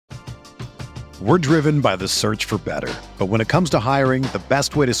We're driven by the search for better. But when it comes to hiring, the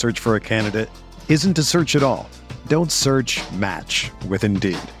best way to search for a candidate isn't to search at all. Don't search, match with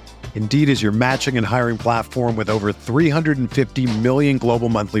Indeed. Indeed is your matching and hiring platform with over 350 million global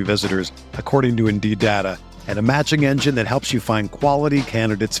monthly visitors, according to Indeed data, and a matching engine that helps you find quality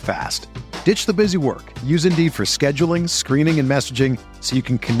candidates fast. Ditch the busy work. Use Indeed for scheduling, screening, and messaging so you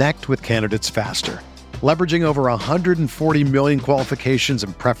can connect with candidates faster. Leveraging over 140 million qualifications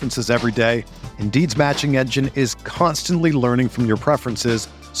and preferences every day, Indeed's matching engine is constantly learning from your preferences,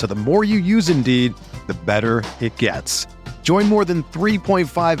 so the more you use Indeed, the better it gets. Join more than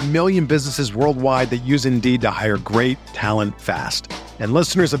 3.5 million businesses worldwide that use Indeed to hire great talent fast. And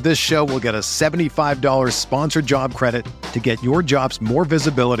listeners of this show will get a $75 sponsored job credit to get your jobs more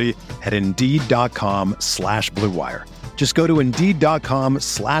visibility at Indeed.com/Blue Wire. Just go to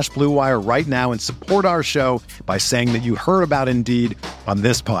Indeed.com/Blue Wire right now and support our show by saying that you heard about Indeed on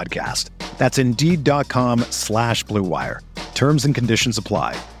this podcast. That's Indeed.com/Blue Wire. Terms and conditions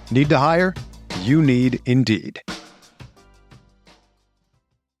apply. Need to hire? You need Indeed.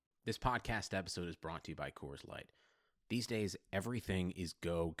 This podcast episode is brought to you by Coors Light. These days, everything is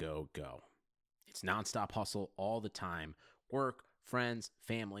go, go, go. It's nonstop hustle all the time. Work, friends,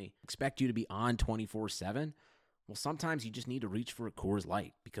 family, expect you to be on 24/7. Well, sometimes you just need to reach for a Coors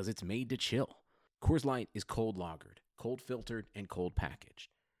Light because it's made to chill. Coors Light is cold lagered, cold filtered, and cold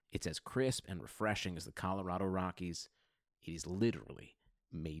packaged. It's as crisp and refreshing as the Colorado Rockies. It is literally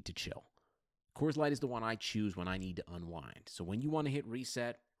made to chill. Coors Light is the one I choose when I need to unwind. So when you want to hit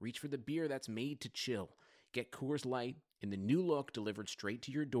reset, reach for the beer that's made to chill. Get Coors Light in the new look delivered straight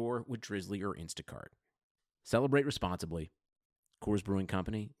to your door with Drizzly or Instacart. Celebrate responsibly. Coors Brewing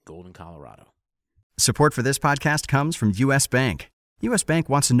Company, Golden, Colorado. Support for this podcast comes from U.S. Bank. U.S. Bank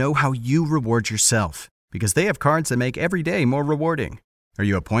wants to know how you reward yourself because they have cards that make every day more rewarding. Are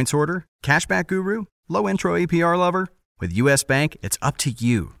you a points hoarder, cashback guru, low intro APR lover? With U.S. Bank, it's up to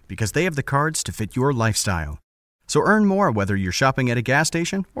you because they have the cards to fit your lifestyle. So earn more whether you're shopping at a gas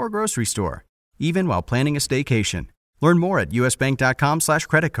station or grocery store, even while planning a staycation. Learn more at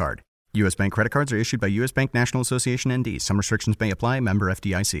usbank.com/creditcard. U.S. Bank credit cards are issued by U.S. Bank National Association ND. Some restrictions may apply. Member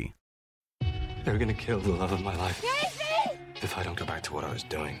FDIC. They're gonna kill the love of my life if I don't go back to what I was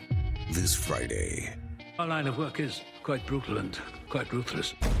doing. This Friday. Our line of work is quite brutal and quite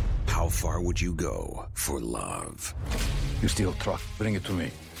ruthless. How far would you go for love? You steal truck, bring it to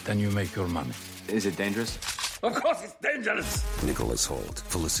me, then you make your money. Is it dangerous? Of course it's dangerous! Nicholas Hoult,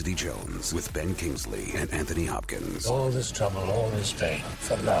 Felicity Jones, with Ben Kingsley and Anthony Hopkins. All this trouble, all this pain,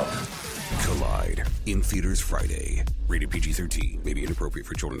 for love. Collide. In theaters Friday. Rated PG-13. May be inappropriate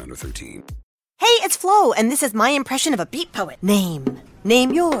for children under 13. Hey, it's Flo, and this is my impression of a beat poet. Name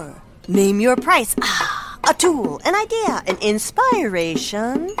your price. A tool, an idea, an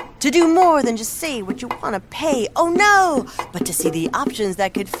inspiration to do more than just say what you want to pay. Oh no, but to see the options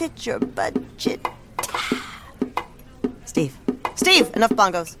that could fit your budget. Steve, enough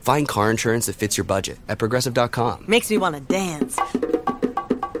bongos. Find car insurance that fits your budget at Progressive.com. Makes me want to dance.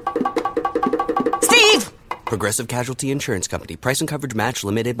 Steve! Progressive Casualty Insurance Company. Price and coverage match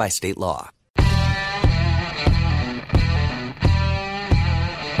limited by state law.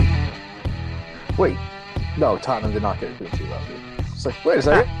 Wait, no, Tottenham did not get a clean sheet last week. It's like, wait a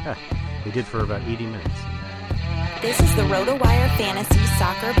second. They did for about 80 minutes. This is the RotoWire Fantasy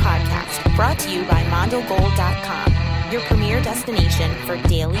Soccer Podcast, brought to you by MondoGold.com, your premier destination for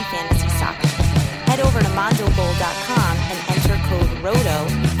daily fantasy soccer. Head over to MondoGold.com and enter code ROTO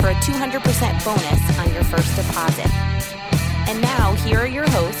for a 200% bonus on your first deposit. And now, here are your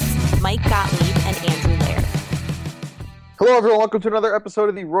hosts, Mike Gottlieb and Andrew Laird. Hello, everyone. Welcome to another episode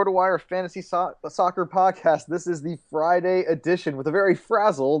of the RotoWire Fantasy Soccer Podcast. This is the Friday edition with a very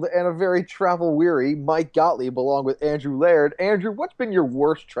frazzled and a very travel-weary Mike Gottlieb along with Andrew Laird. Andrew, what's been your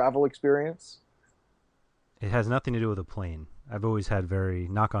worst travel experience? It has nothing to do with a plane. I've always had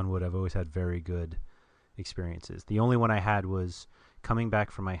knock on wood, I've always had very good experiences. The only one I had was coming back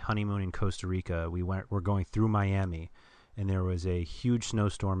from my honeymoon in Costa Rica. We're going through Miami, and there was a huge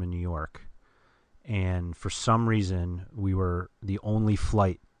snowstorm in New York. And for some reason, we were the only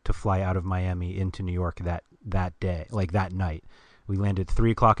flight to fly out of Miami into New York that day, like that night. We landed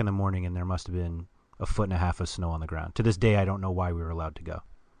 3 o'clock in the morning, and there must have been 1.5 feet of snow on the ground. To this day, I don't know why we were allowed to go.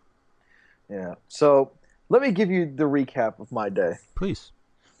 Yeah. So let me give you the recap of my day. Please.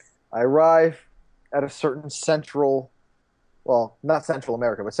 I arrive at a certain not Central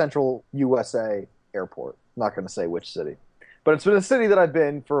America, but Central USA airport. I'm not going to say which city. But it's been a city that I've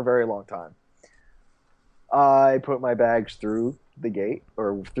been for a very long time. I put my bags through the gate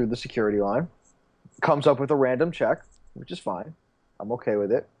or through the security line. Comes up with a random check, which is fine. I'm okay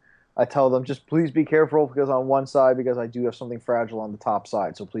with it. I tell them, just please be careful because on one side, because I do have something fragile on the top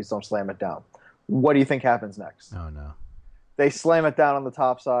side, so please don't slam it down. What do you think happens next? Oh, no. They slam it down on the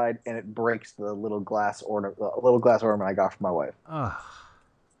top side, and it breaks the little glass ornament I got for my wife. Ugh.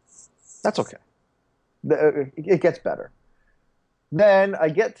 That's okay. It gets better. Then I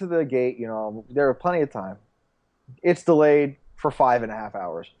get to the gate, there are plenty of time. It's delayed for 5.5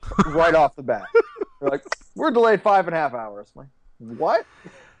 hours right off the bat. They're like, we're delayed 5.5 hours. I'm like, what?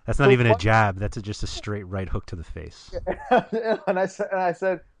 That's not even a jab. That's just a straight right hook to the face. and I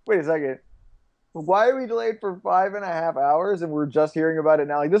said, wait a second. Why are we delayed for 5.5 hours and we're just hearing about it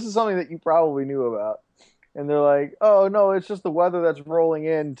now? Like, this is something that you probably knew about. And they're like, oh, no, it's just the weather that's rolling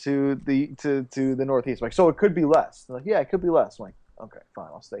into the Northeast. I'm like, so it could be less. They're like, yeah, it could be less. I'm like, okay, fine,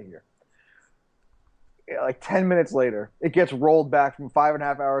 I'll stay here. Yeah, like 10 minutes later, it gets rolled back from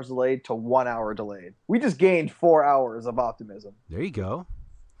 5.5 hours delayed to 1 hour delayed. We just gained 4 hours of optimism. There you go.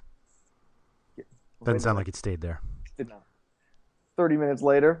 Doesn't sound like it stayed there. Did not. 30 minutes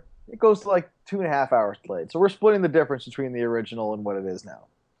later, it goes to like 2.5 hours delayed. So we're splitting the difference between the original and what it is now.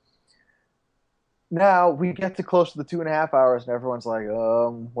 Now we get to close to the 2.5 hours, and everyone's like,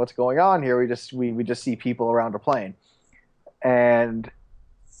 what's going on here? We just see people around a plane. And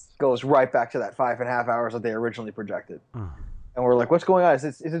goes right back to that 5.5 hours that they originally projected. And we're like, what's going on? Is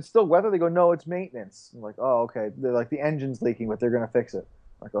it still weather? They go, no, it's maintenance. I'm like, oh, okay. They're like, the engine's leaking, but they're going to fix it.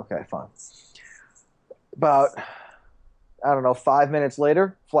 I'm like, okay, fine. About, 5 minutes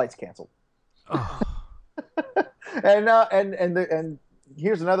later, flight's canceled. Oh. and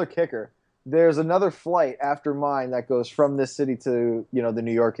here's another kicker. There's another flight after mine that goes from this city to, the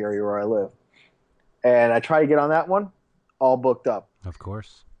New York area where I live. And I try to get on that one, all booked up. Of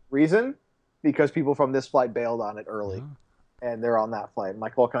course. Reason? Because people from this flight bailed on it early. And they're on that flight. I'm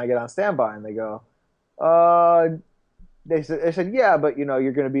like, well, can I get on standby? And they go, they said, yeah, but,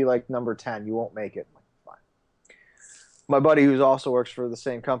 you're going to be like number 10. You won't make it. I'm like, fine. My buddy, who also works for the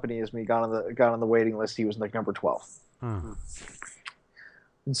same company as me, got on the waiting list. He was like number 12.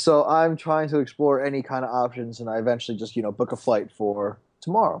 And so I'm trying to explore any kind of options, and I eventually just, book a flight for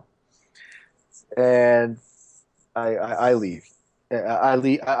tomorrow. And I leave. I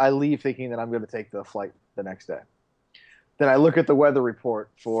leave thinking that I'm going to take the flight the next day. Then I look at the weather report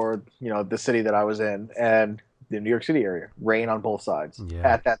for, the city that I was in and the New York City area. Rain on both sides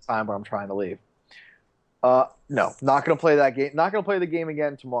at that time where I'm trying to leave. No, not going to play that game. Not going to play the game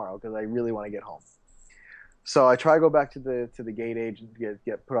again tomorrow because I really want to get home. So I try to go back to the gate agent and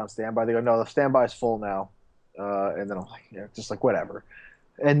get put on standby. They go, no, the standby is full now. And then I'm like, just like whatever.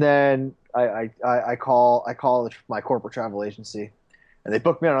 And then I call my corporate travel agency, and they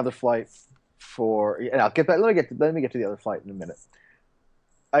book me on another flight and I'll get that. Let me get to the other flight in a minute.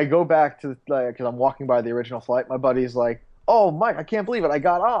 I go back to because I'm walking by the original flight. My buddy's like, oh, Mike, I can't believe it. I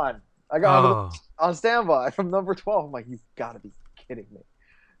got on standby from number 12. I'm like, you've got to be kidding me.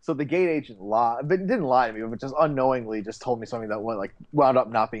 So the gate agent lied, but didn't lie to me, but just unknowingly just told me something that wound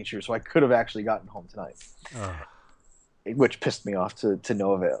up not being true. So I could have actually gotten home tonight, which pissed me off to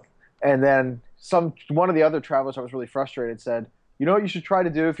no avail. And then one of the other travelers I was really frustrated said, you know what you should try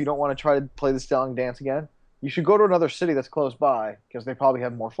to do if you don't want to try to play this Stelling dance again? You should go to another city that's close by because they probably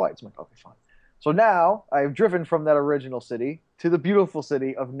have more flights. I'm like, okay, fine. So now I've driven from that original city to the beautiful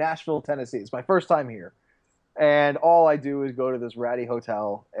city of Nashville, Tennessee. It's my first time here. And all I do is go to this ratty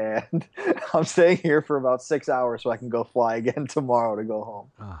hotel, and I'm staying here for about 6 hours so I can go fly again tomorrow to go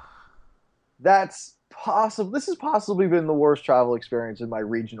home. This has possibly been the worst travel experience in my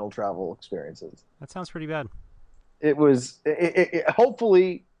regional travel experiences. That sounds pretty bad. It was.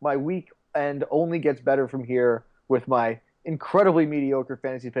 Hopefully, my weekend only gets better from here with my incredibly mediocre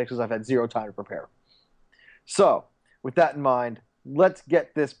fantasy picks because I've had zero time to prepare. So, with that in mind, let's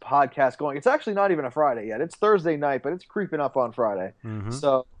get this podcast going. It's actually not even a Friday yet. It's Thursday night, but it's creeping up on Friday. Mm-hmm.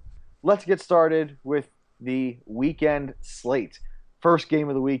 So let's get started with the weekend slate. First game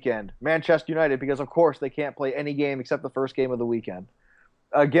of the weekend, Manchester United, because of course they can't play any game except the first game of the weekend,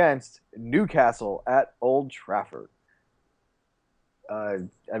 against Newcastle at Old Trafford. Club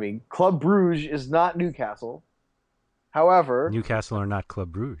Brugge is not Newcastle. However, Newcastle are not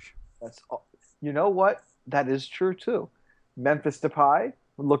Club Brugge. You know what? That is true too. Memphis Depay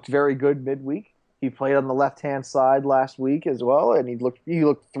looked very good midweek. He played on the left-hand side last week as well, and he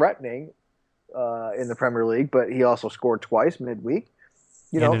looked threatening in the Premier League, but he also scored twice midweek.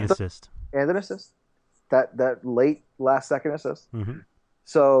 An assist. And an assist. That late last-second assist. Mm-hmm.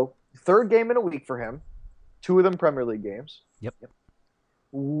 So, third game in a week for him. 2 of them Premier League games. Yep.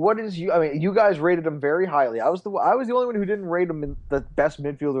 You guys rated him very highly. I was the only one who didn't rate him in the best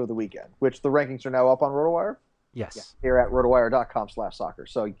midfielder of the weekend, which the rankings are now up on RotoWire. Yes. Here at rotowire.com/soccer.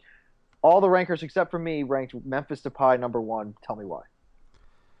 So All the rankers except for me ranked Memphis Depay number 1. Tell me why.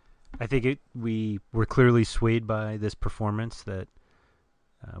 I think we were clearly swayed by this performance that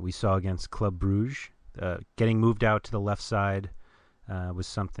we saw against Club Brugge. Getting moved out to the left side was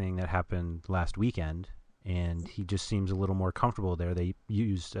something that happened last weekend, and he just seems a little more comfortable there. They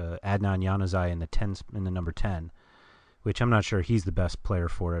used Adnan Januzaj in the number 10, which I'm not sure he's the best player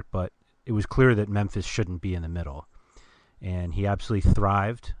for it, but it was clear that Memphis shouldn't be in the middle, and he absolutely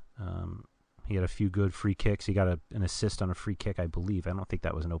thrived. He had a few good free kicks. He got an assist on a free kick, I believe. I don't think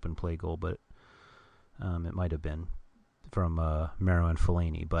that was an open play goal, but it might have been from Marouane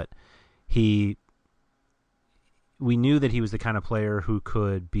Fellaini. But we knew that he was the kind of player who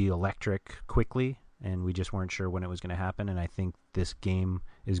could be electric quickly, and we just weren't sure when it was going to happen. And I think this game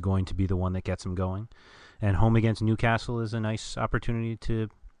is going to be the one that gets him going. And home against Newcastle is a nice opportunity to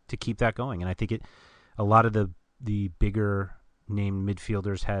keep that going. And I think a lot of the bigger named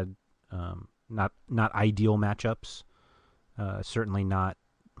midfielders had not ideal matchups, certainly not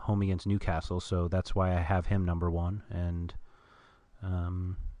home against Newcastle, so that's why I have him number 1, and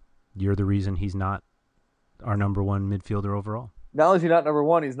you're the reason he's not our number 1 midfielder overall. Not only is he not number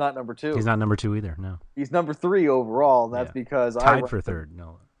 1, he's not number 2. He's not number 2 either, no. He's number 3 overall, and that's because tied for third,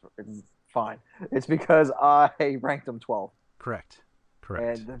 no. Fine. It's because I ranked him 12. Correct.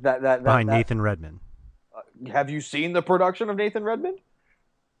 And behind Nathan Redmond. Have you seen the production of Nathan Redmond?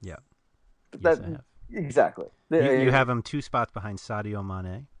 Yeah. Yes, I have. Exactly. You have him 2 spots behind Sadio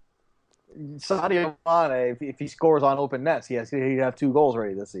Mane. Sadio Mane, if he scores on open nets, he'd have 2 goals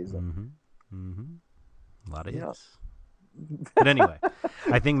ready this season. A lot of ifs. But anyway,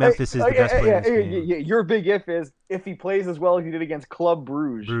 I think Memphis is the best player in this game. Your big if is if he plays as well as he did against Club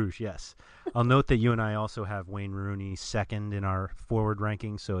Brugge. Bruges, yes. I'll note that you and I also have Wayne Rooney second in our forward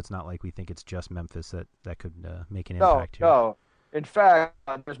ranking, so it's not like we think it's just Memphis that could make an impact here. No. In fact,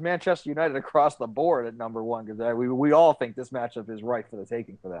 there's Manchester United across the board at number 1 because we all think this matchup is right for the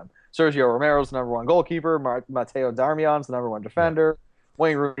taking for them. Sergio Romero's the number 1 goalkeeper. Matteo Darmian's the number 1 defender.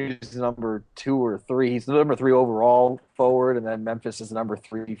 Wayne Rooney's the number 2 or 3. He's the number 3 overall forward, and then Memphis is the number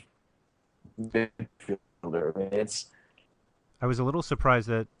 3 midfielder. I mean, I was a little surprised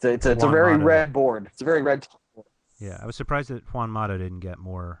that it's a very red board. It's a very red board. Yeah, I was surprised that Juan Mata didn't get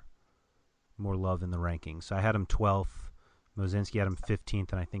more love in the rankings. So I had him 12th. Mozinski had him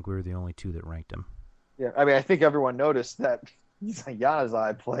 15th, and I think we were the only 2 that ranked him. Yeah, I mean, I think everyone noticed that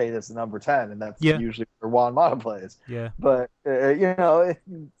Januzaj played as number 10, and that's usually where Juan Mata plays. Yeah. But,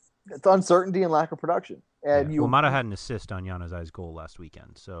 it's uncertainty and lack of production. And Mata had an assist on Januzaj's goal last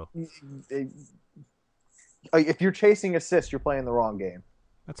weekend. So if you're chasing assists, you're playing the wrong game.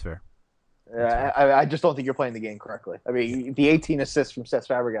 That's fair. I just don't think you're playing the game correctly. I mean, the 18 assists from Cesc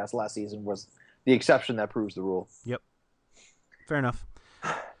Fabregas last season was the exception that proves the rule. Yep. Fair enough.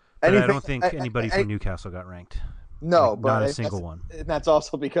 But I don't think anybody from Newcastle got ranked. No, but not a single one. And that's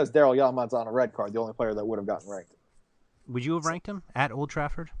also because Daryl Yammad's on a red card, the only player that would have gotten ranked. Would you have ranked him at Old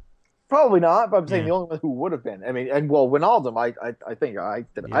Trafford? Probably not, but I'm saying the only one who would have been. I mean, Wijnaldum, I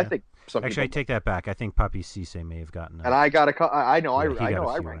think some Actually, I take that back. I think Papi Cisse may have gotten. And I ranked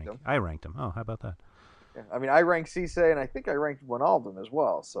him. I ranked him. Oh, how about that? Yeah, I mean, I ranked Cisse, and I think I ranked Wijnaldum as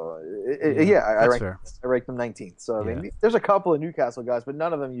well. So, I ranked them 19th. So, I mean, there's a couple of Newcastle guys, but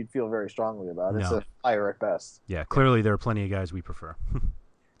none of them you'd feel very strongly about. It's a flyer at best. Yeah, clearly there are plenty of guys we prefer.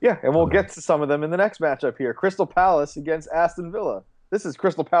 Yeah, and we'll get to some of them in the next matchup here. Crystal Palace against Aston Villa. This is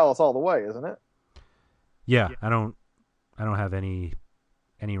Crystal Palace all the way, isn't it? Yeah, I don't have any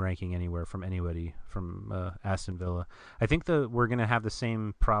ranking anywhere from anybody from Aston Villa. I think we're going to have the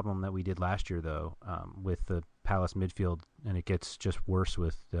same problem that we did last year, though, with the Palace midfield, and it gets just worse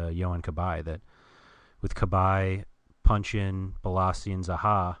with Yohan Cabaye. That with Cabaye, Punchin, Balassi, and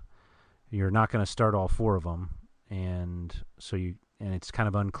Zaha, you're not going to start all 4 of them, and it's kind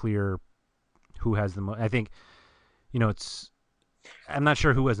of unclear who has the most. I think, I'm not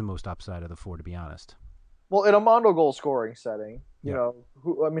sure who has the most upside of the 4, to be honest. Well, in a Mondo goal scoring setting,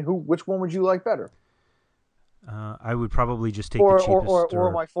 which one would you like better? I would probably just take the cheapest. Or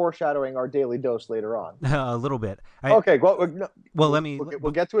am I foreshadowing our daily dose later on? A little bit. Okay. Well,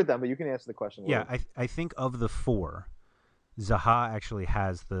 we'll get to it then, but you can answer the question. Yeah, I think of the 4, Zaha actually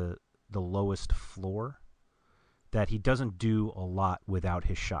has the lowest floor. That he doesn't do a lot without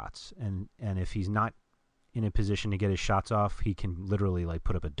his shots, and if he's not in a position to get his shots off, he can literally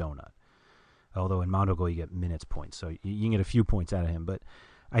put up a donut. Although in Mondo goal you get minutes points, so you can get a few points out of him. But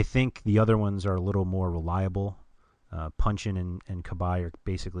I think the other ones are a little more reliable. Punchin and Cabaye are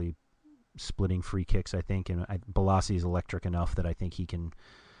basically splitting free kicks, I think, and Balassi is electric enough that I think he can,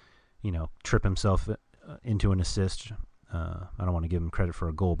 trip himself into an assist. I don't want to give him credit for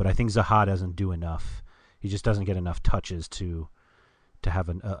a goal, but I think Zaha doesn't do enough. He just doesn't get enough touches to have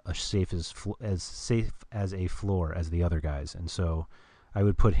a safe as a floor as the other guys, and so I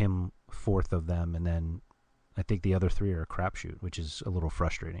would put him fourth of them, and then I think the other three are a crapshoot, which is a little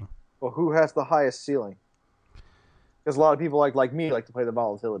frustrating. Well, who has the highest ceiling? Because a lot of people like me like to play the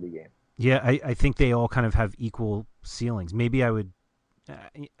volatility game. Yeah, I think they all kind of have equal ceilings. Maybe I would.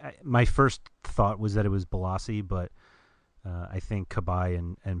 My first thought was that it was Balassi, but I think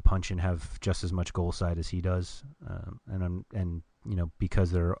Cabaye and Punchin have just as much goal side as he does, and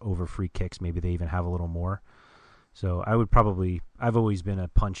because they're over free kicks, maybe they even have a little more. So I've always been a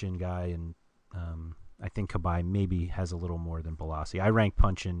Punchin guy, and I think Cabaye maybe has a little more than Balassi. I ranked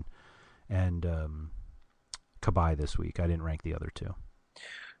Punchin and Cabaye this week. I didn't rank the other two.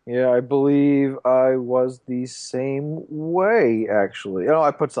 Yeah, I believe I was the same way, actually.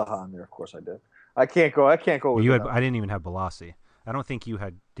 I put Zaha in there. Of course I did. I can't go with you. I didn't even have Balassi. I don't think you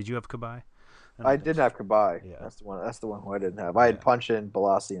had. Did you have Cabaye? I did have Cabaye. Yeah. That's the one who I didn't have. I had Punchin,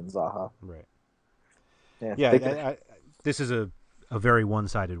 Balassi, and Zaha. Right. Yeah. This is a very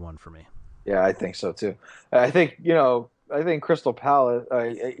one-sided one for me. Yeah, I think so too. I think Crystal Palace.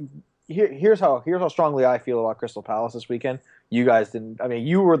 Here's how strongly I feel about Crystal Palace this weekend. You guys didn't. I mean,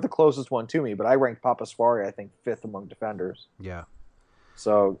 you were the closest one to me, but I ranked Papaswari, I think, 5th among defenders. Yeah.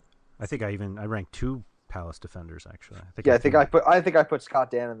 So I think I ranked 2 Palace defenders actually. I think I put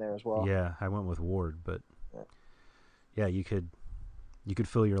Scott Dan in there as well. Yeah, I went with Ward, but yeah, you could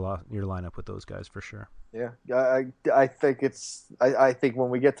fill your lineup with those guys for sure. Yeah, I think I think when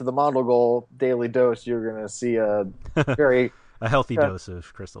we get to the Mondogoal daily dose, you're gonna see a very a healthy dose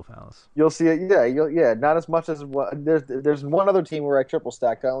of Crystal Palace. You'll see it. Yeah, not as much as there's one other team where I triple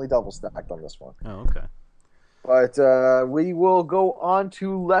stacked. I only double stacked on this one. Oh, okay. But we will go on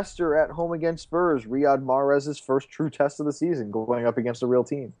to Leicester at home against Spurs. Riyad Mahrez's first true test of the season, going up against a real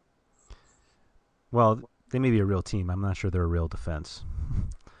team. Well, they may be a real team. I'm not sure they're a real defense.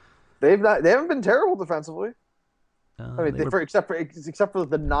 They haven't been terrible defensively. Except for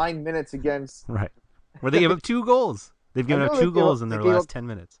the 9 minutes against right, where they gave up 2 goals. They've given up 2 goals in their last 10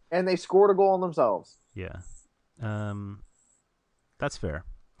 minutes, and they scored a goal on themselves. Yeah, that's fair.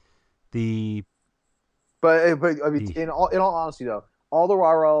 But I mean, in all honesty, though,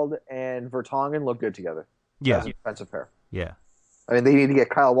 Alderweireld and Vertonghen look good together. Yeah, as a defensive pair. Yeah, I mean, they need to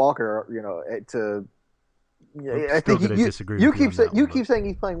get Kyle Walker, to. I think you keep saying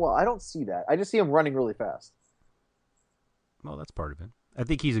he's playing well. I don't see that. I just see him running really fast. Well, that's part of it. I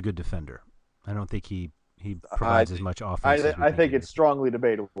think he's a good defender. I don't think he provides as much offense. I think it's strongly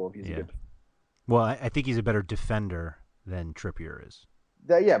debatable if he's a good. Well, I think he's a better defender than Trippier is.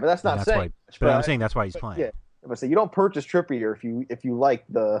 But that's not saying. I'm saying that's why he's playing. Yeah, but you don't purchase Trippier if you like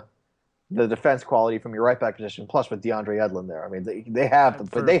the defense quality from your right back position. Plus with DeAndre Edlin there, I mean they have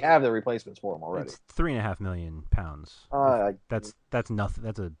the replacements for him already. It's £3.5 million. That's nothing.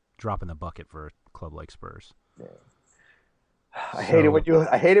 That's a drop in the bucket for a club like Spurs. Yeah. I hate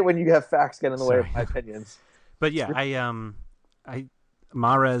it when you have facts get in the way of my opinions. But yeah,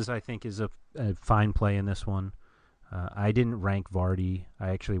 Mahrez I think is a fine play in this one. I didn't rank Vardy. I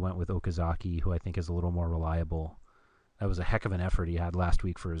actually went with Okazaki, who I think is a little more reliable. That was a heck of an effort he had last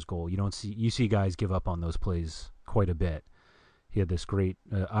week for his goal. You see guys give up on those plays quite a bit. He had this great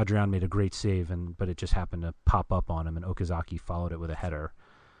Adrian made a great save, but it just happened to pop up on him, and Okazaki followed it with a header.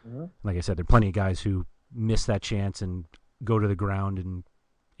 Mm-hmm. Like I said, there are plenty of guys who miss that chance and go to the ground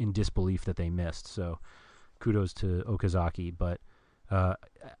in disbelief that they missed. So kudos to Okazaki, but I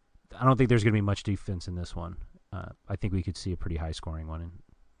don't think there's going to be much defense in this one. I think we could see a pretty high scoring one,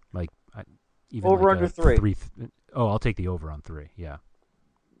 and even over under 3. I'll take the over on 3. Yeah,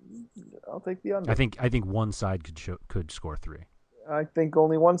 I'll take the under. I think one side could score 3. I think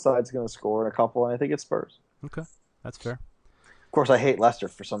only one side's going to score, and a couple, and I think it's Spurs. Okay, that's fair. Of course, I hate Leicester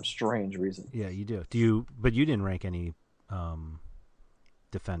for some strange reason. Yeah, you do. But you didn't rank any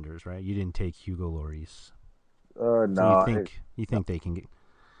defenders, right? You didn't take Hugo Lloris. No. So you think they can get,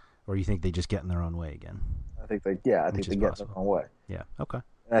 or you think they just get in their own way again? I think they get in their own way. Yeah. Okay.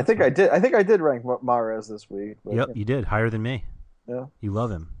 And I think I did rank Mahrez this week. Yep, you did higher than me. Yeah. You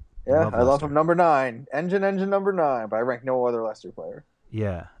love him. Yeah, I love him. Number 9, engine number 9. But I rank no other Leicester player.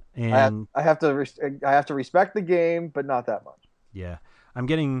 Yeah, and I have to respect the game, but not that much. Yeah, I'm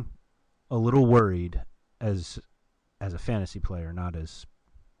getting a little worried as a fantasy player, not as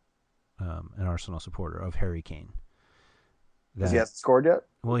an Arsenal supporter, of Harry Kane. Because he hasn't scored yet?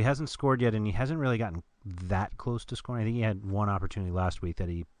 Well, he hasn't scored yet, and he hasn't really gotten that close to scoring. I think he had one opportunity last week that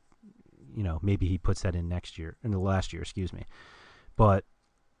he, maybe he puts that in the last year, excuse me. But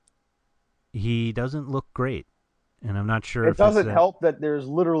he doesn't look great. and I'm not sure It if doesn't help that there's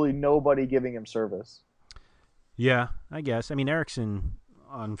literally nobody giving him service. Yeah, I guess. I mean, Eriksson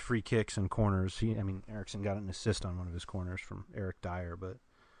on free kicks and corners. Eriksson got an assist on one of his corners from Eric Dyer, but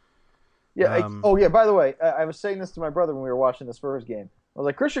yeah. By the way, I was saying this to my brother when we were watching the Spurs game. I was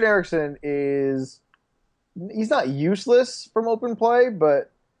like, Christian Eriksen he's not useless from open play,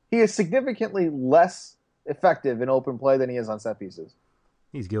 but he is significantly less effective in open play than he is on set pieces.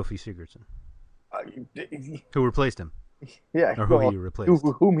 He's Gylfi Sigurdsson, who replaced him. Yeah, or who he replaced.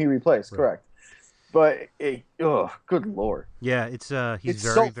 Whom he replaced, right. Correct. But good lord! Yeah, it's it's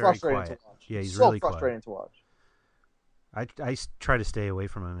very so very frustrating quiet. to watch. Yeah, he's so really frustrating quiet. to watch. I try to stay away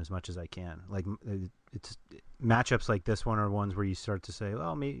from him as much as I can. Like it's matchups like this one are ones where you start to say,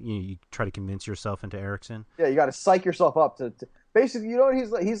 well, maybe you try to convince yourself into Eriksson. Yeah, you got to psych yourself up to basically. You know what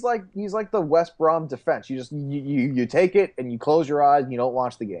he's like? He's like the West Brom defense. You just you take it and you close your eyes and you don't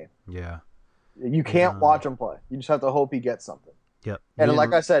watch the game. Yeah, you can't watch him play. You just have to hope he gets something. Yep. And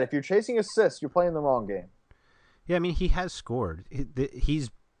like I said, if you're chasing assists, you're playing the wrong game. Yeah, I mean, he has scored. He's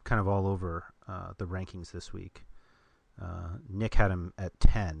kind of all over the rankings this week. Nick had him at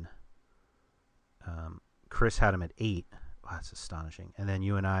 10. Chris had him at 8. Wow, that's astonishing. And then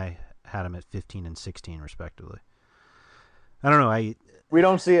you and I had him at 15 and 16, respectively. I don't know. We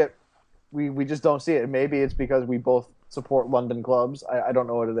don't see it. We just don't see it. Maybe it's because we both support London clubs. I don't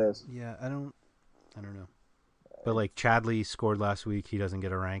know what it is. Yeah, I don't know. But like Chadley scored last week, he doesn't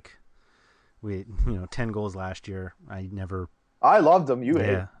get a rank. 10 goals last year. I loved him. You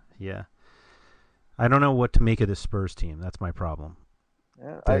hate. Yeah. I don't know what to make of this Spurs team. That's my problem.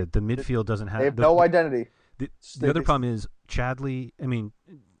 Yeah, the midfield doesn't have. They have no identity. The other problem is Chadley. I mean,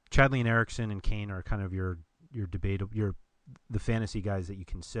 Chadley and Eriksson and Kane are kind of your debate. The fantasy guys that you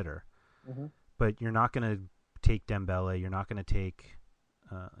consider. Mm-hmm. But you're not going to take Dembele. You're not going to take.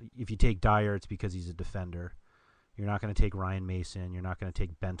 If you take Dyer, it's because he's a defender. You're not going to take Ryan Mason. You're not going to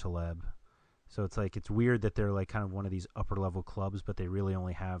take Bentaleb. So it's like it's weird that they're like kind of one of these upper level clubs, but they really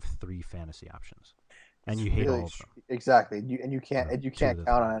only have 3 fantasy options, and you hate all of them. Exactly, you can't count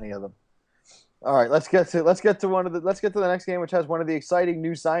on any of them. All right, let's get to the next game, which has one of the exciting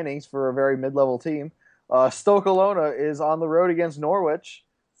new signings for a very mid-level team. Stoke Alona is on the road against Norwich.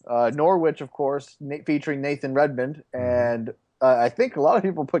 Norwich, of course, featuring Nathan Redmond, and I think a lot of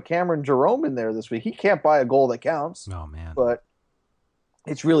people put Cameron Jerome in there this week. He can't buy a goal that counts. Oh man! But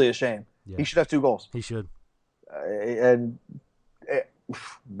it's really a shame. Yeah. He should have 2 goals. He should.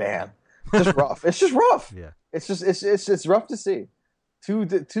 Man, it's just rough. It's just rough. Yeah. It's rough to see. Two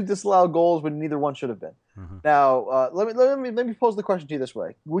disallowed goals when neither one should have been. Mm-hmm. Now, let me pose the question to you this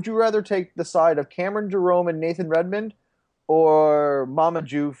way: would you rather take the side of Cameron Jerome and Nathan Redmond, or Mama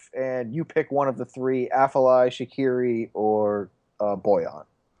Joof and you pick one of the 3, Afellay, Shaqiri, or Boyan?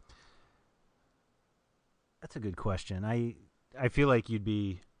 That's a good question. I feel like you'd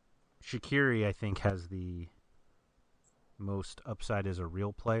be Shaqiri. I think has the most upside as a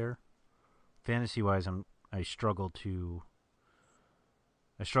real player. Fantasy wise, I struggle to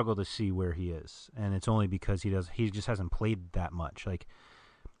see where he is, and it's only because he just hasn't played that much. Like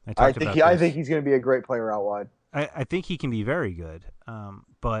I think he's going to be a great player out wide. I think he can be very good,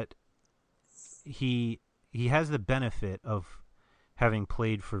 but he has the benefit of having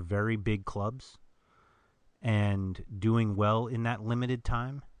played for very big clubs and doing well in that limited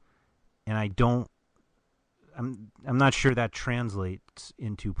time, and I'm not sure that translates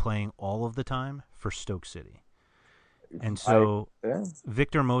into playing all of the time for Stoke City. And so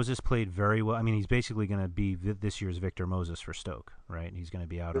Victor Moses played very well. I mean, he's basically going to be this year's Victor Moses for Stoke, right? He's going to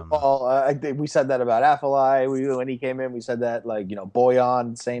be out on the... I think we said that about Afellay. When he came in, we said that,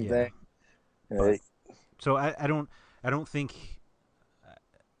 Boyan, same thing. So I don't think...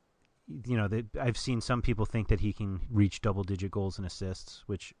 I've seen some people think that he can reach double-digit goals and assists,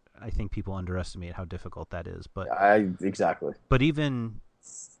 which I think people underestimate how difficult that is. But exactly. But even...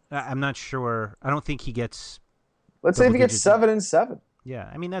 I'm not sure... I don't think he gets... Let's say if he gets 7 and 7. Yeah,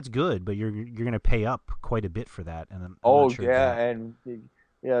 I mean that's good, but you're going to pay up quite a bit for that, and I'm not sure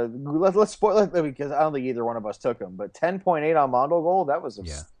let's spoil it because I don't think either one of us took him. But 10.8 on Mondogoal, that was a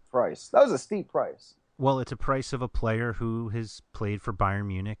price. That was a steep price. Well, it's a price of a player who has played for Bayern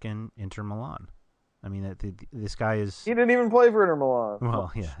Munich and Inter Milan. I mean, this guy is... He didn't even play for Inter Milan.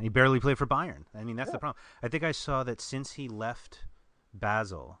 Well, yeah, he barely played for Bayern. I mean, that's the problem. I think I saw that since he left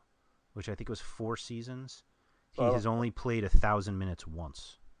Basel, which I think was 4 seasons. He has only played 1,000 minutes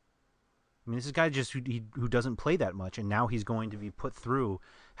once. I mean, this is a guy just who doesn't play that much, and now he's going to be put through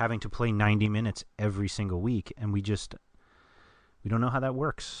having to play 90 minutes every single week, and we don't know how that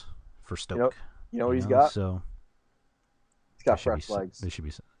works for Stoke. You know what he's got? So he's got fresh legs. They should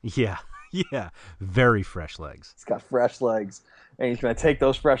be. Yeah, Yeah, very fresh legs. He's got fresh legs, and he's going to take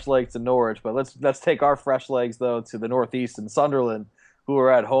those fresh legs to Norwich. But let's take our fresh legs though to the Northeast and Sunderland, who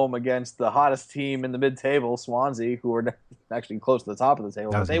are at home against the hottest team in the mid-table, Swansea, who are actually close to the top of the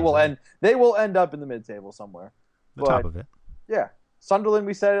table. But they will end up in the mid-table somewhere. Top of it. Yeah, Sunderland.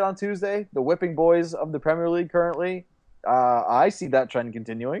 We said it on Tuesday. The whipping boys of the Premier League currently. I see that trend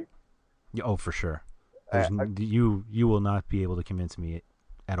continuing. Oh, for sure. You will not be able to convince me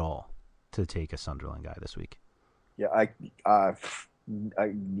at all to take a Sunderland guy this week. Yeah,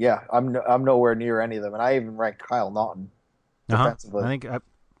 I'm nowhere near any of them, and I even ranked Kyle Naughton defensively.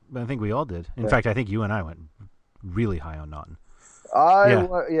 I think we all did. In fact, I think you and I went really high on Naughton. Both I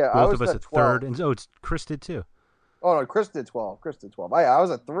was at 3rd, and Chris did too. Oh no, Chris did 12. I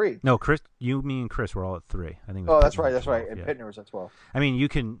was at 3. No, Chris, me and Chris were all at 3. I think. That's right. And Pittner was at 12. I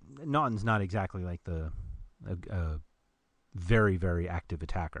mean, Naughton's not exactly like a very, very active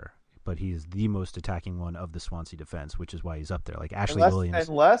attacker, but he is the most attacking one of the Swansea defense, which is why he's up there. Like Ashley Williams,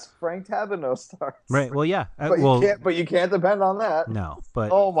 unless Frank Taberneau starts. Right. Well, yeah. But you can't depend on that. No.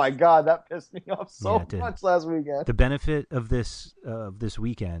 But oh my God, that pissed me off so much last weekend. The benefit of this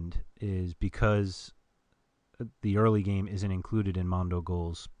weekend is because the early game isn't included in Mondo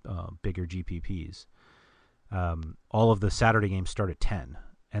Goal's bigger GPPs. All of the Saturday games start at 10,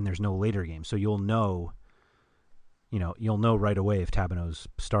 and there's no later game, so you'll know right away if Taberneau's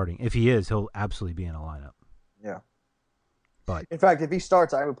starting. If he is, he'll absolutely be in a lineup. Yeah. But in fact, if he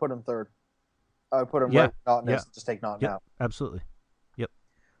starts, I would put him 3rd. I would put him right Naughton. Just take Naughton out. Absolutely. Yep.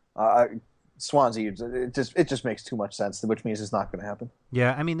 Swansea, it just makes too much sense, which means it's not going to happen.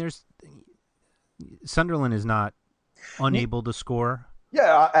 Yeah, I mean, Sunderland is not unable to score.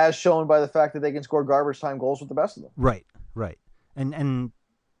 Yeah, as shown by the fact that they can score garbage time goals with the best of them. Right. And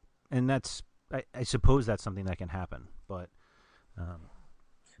that's I suppose that's something that can happen, but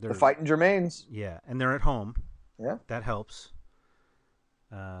they're fighting Germains. Yeah, and they're at home. Yeah, that helps.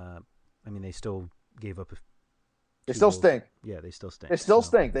 I mean, they still gave up. They still stink. Yeah, they still stink. They still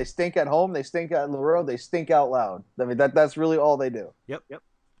stink. They stink at home. They stink at the road. They stink out loud. I mean, that's really all they do. Yep.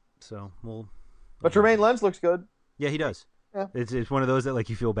 So we'll. But Jermaine Lens looks good. Yeah, he does. Yeah. It's one of those that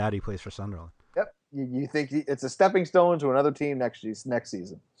you feel bad he plays for Sunderland. Yep. You think it's a stepping stone to another team next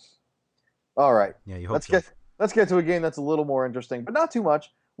season. All right. Yeah, you hope let's get to a game that's a little more interesting, but not too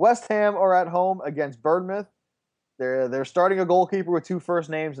much. West Ham are at home against Bournemouth. They're starting a goalkeeper with 2 first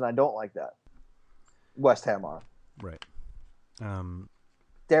names, and I don't like that. West Ham are. Right.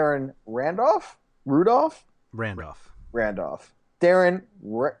 Darren Randolph? Randolph. Darren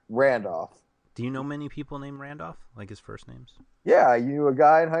Randolph. Do you know many people named Randolph? Like his first names? Yeah, I knew a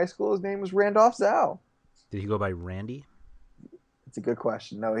guy in high school. His name was Randolph Zhao. Did he go by Randy? It's a good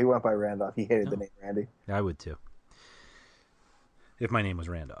question. No, he went by Randolph. He hated the name Randy. Yeah, I would too. If my name was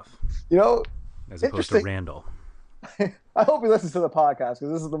Randolph. As opposed to Randall. I hope he listens to the podcast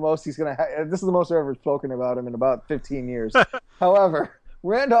because this is the most he's going to this is the most I've ever spoken about him in about 15 years. However,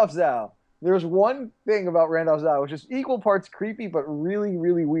 Randolph Zhao. There's one thing about Randolph Zhao which is equal parts creepy but really,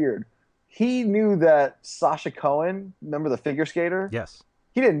 really weird. He knew that Sasha Cohen, remember the figure skater? Yes.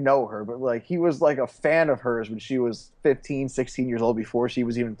 He didn't know her, but he was a fan of hers when she was 15, 16 years old before she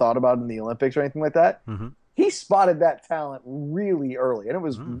was even thought about in the Olympics or anything like that. Mm-hmm. He spotted that talent really early, and it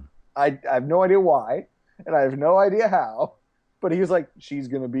was I have no idea why, and I have no idea how, but he was like, she's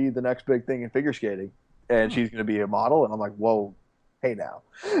going to be the next big thing in figure skating, and she's going to be a model, and I'm like, whoa, hey now.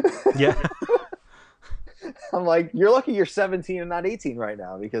 Yeah. I'm like, you're lucky you're 17 and not 18 right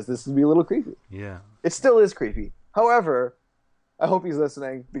now because this would be a little creepy. Yeah. It still is creepy. However, I hope he's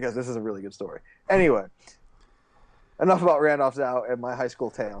listening because this is a really good story. Anyway, enough about Randolph Zhao and my high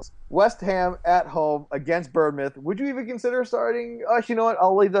school tales. West Ham at home against Bournemouth. Would you even consider starting? You know what?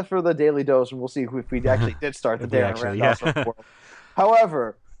 I'll leave that for the Daily Dose, and we'll see if we actually did start the day on Randolph. Yeah.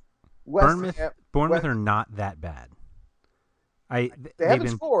 However, Bournemouth are not that bad. They haven't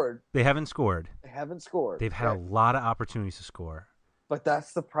scored. They haven't scored. They've had a lot of opportunities to score. But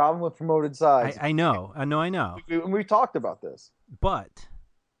that's the problem with promoted sides. I know. We talked about this. But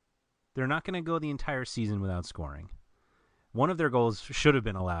they're not going to go the entire season without scoring. One of their goals should have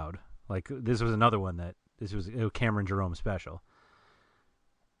been allowed. This was another one this was a Cameron Jerome special.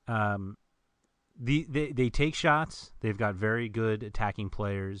 They take shots. They've got very good attacking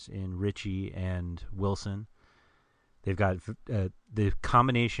players in Richie and Wilson. They've got the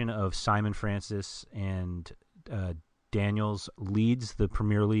combination of Simon Francis and Daniels leads the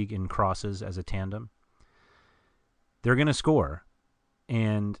Premier League in crosses as a tandem. They're going to score.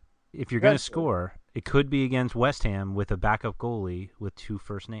 And if you're going to score, it could be against West Ham with a backup goalie with 2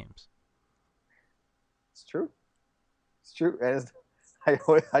 first names. It's true. And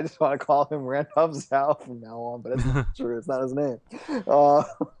I just want to call him Randolph Zhao from now on, but it's not true. It's not his name.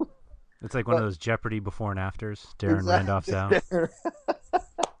 It's like one of those Jeopardy before and afters. Darren Randolph Zhao.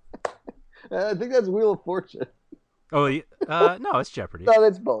 I think that's Wheel of Fortune. Oh, no, it's Jeopardy. No,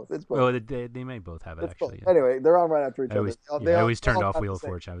 it's both. It's both. Oh, they may both have it, actually. Yeah. Anyway, they're on right after each other. I always turned off Wheel of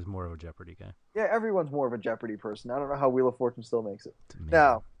Fortune. I was more of a Jeopardy guy. Yeah, everyone's more of a Jeopardy person. I don't know how Wheel of Fortune still makes it.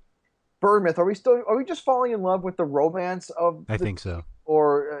 Now, Bird Myth, are we just falling in love with the romance of I think so.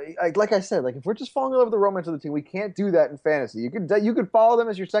 Or, like I said, like if we're just falling in love with the romance of the team, we can't do that in fantasy. You could follow them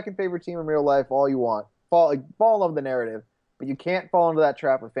as your second favorite team in real life all you want. Fall in love with the narrative, but you can't fall into that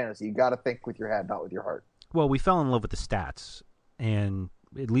trap with fantasy. You got to think with your head, not with your heart. Well, we fell in love with the stats, and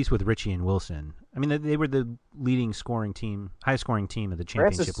at least with Richie and Wilson. I mean, they were the leading scoring team, highest scoring team of the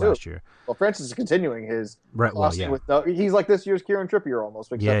championship last year. Well, Francis is continuing his he's like this year's Kieran Trippier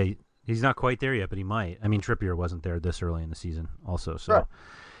almost. Yeah, he's not quite there yet, but he might. I mean, Trippier wasn't there this early in the season also. So, right.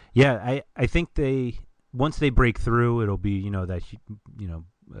 Yeah, I think once they break through, it'll be,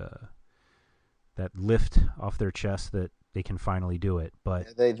 that lift off their chest that they can finally do it.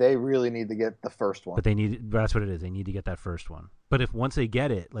 But they really need to get the first one. But that's what it is. They need to get that first one. But once they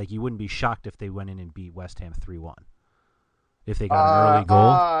get it, like, you wouldn't be shocked if they went in and beat West Ham 3-1. If they got an early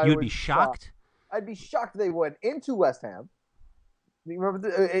goal, you would be shocked. I'd be shocked if they went into West Ham. Remember,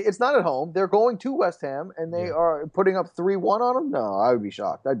 it's not at home. They're going to West Ham, and they are putting up 3-1 on them. No, I would be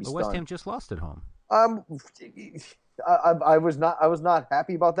shocked. I'd be stunned. West Ham just lost at home. I was not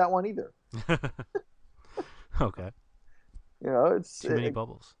happy about that one either. Okay. It's too many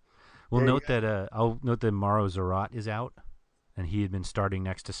bubbles. I'll note that Mauro Zarate is out, and he had been starting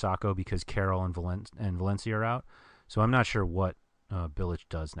next to Sacco because Carroll and Valencia are out. So I'm not sure what Bilic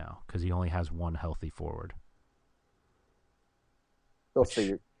does now because he only has one healthy forward. They'll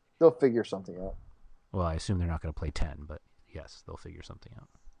figure something out. Well, I assume they're not going to play 10, but yes, they'll figure something out.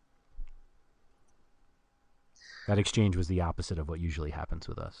 That exchange was the opposite of what usually happens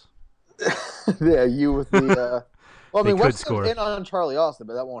with us. Yeah, you with the. Well, I mean, West Ham's in on Charlie Austin,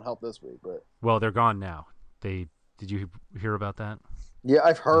 but that won't help this week. But they're gone now. Did you hear about that? Yeah,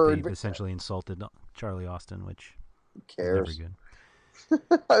 I've heard. They essentially insulted Charlie Austin, which who cares? Is never good.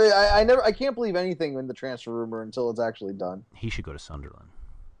 I mean, I can't believe anything in the transfer rumor until it's actually done. He should go to Sunderland.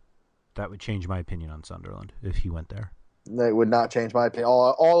 That would change my opinion on Sunderland if he went there. It would not change my opinion.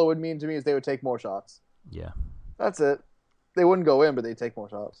 All it would mean to me is they would take more shots. Yeah. That's it. They wouldn't go in, but they'd take more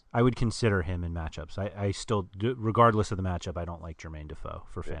shots. I would consider him in matchups. I still, regardless of the matchup, I don't like Jermaine Defoe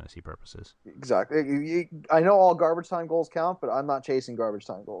for fantasy purposes. Exactly. I know all garbage time goals count, but I'm not chasing garbage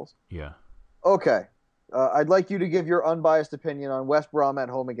time goals. Yeah. Okay. I'd like you to give your unbiased opinion on West Brom at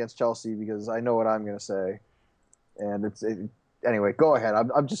home against Chelsea because I know what I'm going to say. And anyway, go ahead.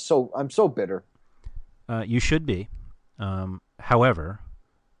 I'm so bitter. You should be. However,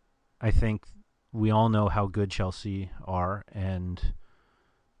 I think we all know how good Chelsea are, and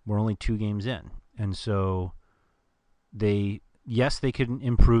we're only 2 games in. And so they can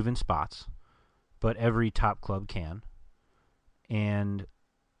improve in spots, but every top club can. And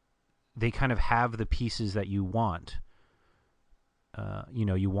they kind of have the pieces that you want.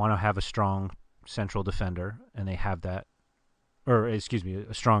 You want to have a strong central defender, and they have that. Or, excuse me,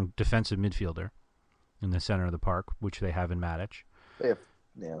 a strong defensive midfielder in the center of the park, which they have in Matic.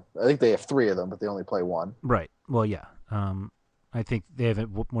 I think they have 3 of them, but they only play 1. Right. Well, yeah. I think they have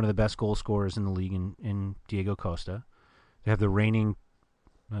one of the best goal scorers in the league in Diego Costa. They have the reigning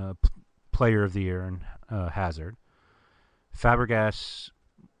player of the year in Hazard. Fabregas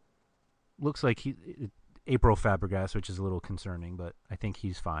looks like April Fabregas, which is a little concerning, but I think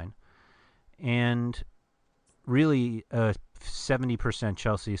he's fine. And really, 70%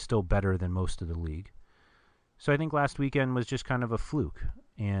 Chelsea is still better than most of the league. So I think last weekend was just kind of a fluke,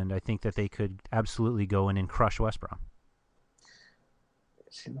 and I think that they could absolutely go in and crush West Brom.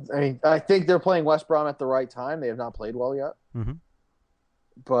 I mean, I think they're playing West Brom at the right time. They have not played well yet. Mm-hmm.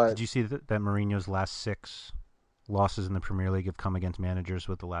 But did you see that Mourinho's last 6 losses in the Premier League have come against managers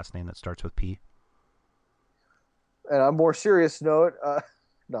with the last name that starts with P? And on a more serious note,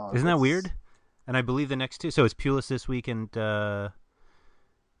 no. Isn't that weird? And I believe the next 2. So it's Pulis this week, and do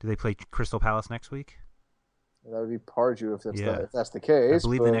they play Crystal Palace next week? That would be Pardew if that's the case. I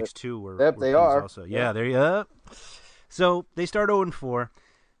believe the next 2 were. Yep, they are. Also. Yeah, there you go. So they start 0-4,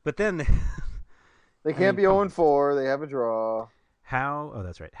 but then they can't be 0-4. They have a draw. How? Oh,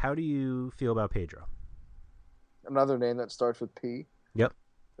 that's right. How do you feel about Pedro? Another name that starts with P. Yep.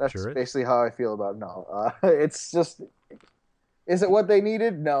 That's basically how I feel about it. No. It's just, is it what they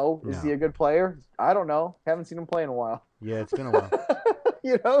needed? No. Is he a good player? I don't know. Haven't seen him play in a while. Yeah, it's been a while.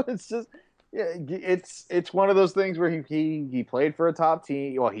 It's just, Yeah, it's one of those things where he played for a top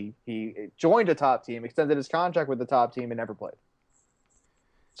team. Well, he joined a top team, extended his contract with the top team, and never played.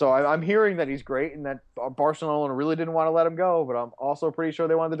 So I'm hearing that he's great and that Barcelona really didn't want to let him go, but I'm also pretty sure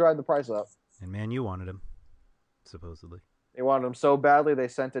they wanted to drive the price up. And Man U wanted him, supposedly. They wanted him so badly they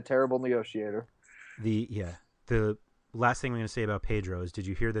sent a terrible negotiator. The last thing I'm going to say about Pedro is, did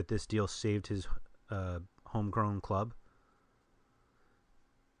you hear that this deal saved his homegrown club?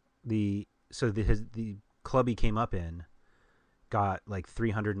 The club he came up in got like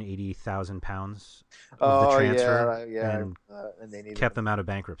 £380,000 of the transfer, and they kept them out of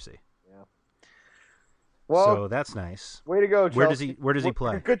bankruptcy. Yeah. Well, so that's nice. Way to go, Chelsea. Where does he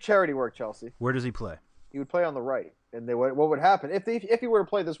play? Good charity work, Chelsea. Where does he play? He would play on the right, and what would happen if he were to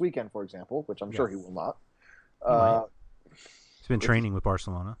play this weekend, for example, which I'm sure he will not. He's been training with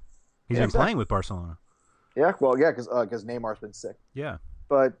Barcelona. He's been playing with Barcelona. Yeah, well, yeah, because Neymar's been sick. Yeah.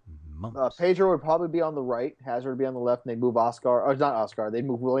 But Pedro would probably be on the right, Hazard would be on the left, and they'd move they'd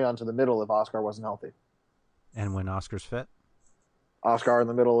move Willian to the middle if Oscar wasn't healthy. And when Oscar's fit? Oscar in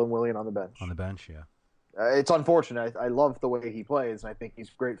the middle and Willian on the bench. On the bench, yeah. It's unfortunate. I love the way he plays, and I think he's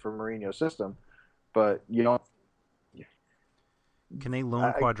great for Mourinho's system. But, Can they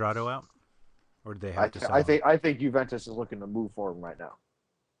loan Cuadrado out? Or do they have to sell him? I think Juventus is looking to move for him right now.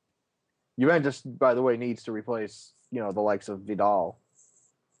 Juventus, by the way, needs to replace, the likes of Vidal,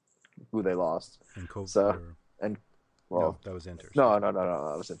 who they lost. And Kovac. No, that was Inter. No, that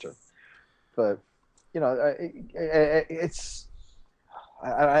was Inter. But it's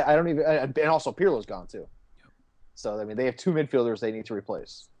I don't even, and also Pirlo's gone too. Yep. So I mean, they have two midfielders they need to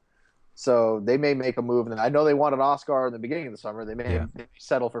replace. So they may make a move, and I know they wanted Oscar in the beginning of the summer. They may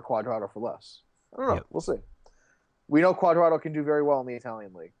settle for Cuadrado for less. I don't know. Yep. We'll see. We know Cuadrado can do very well in the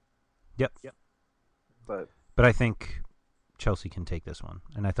Italian league. Yep. But I think Chelsea can take this one.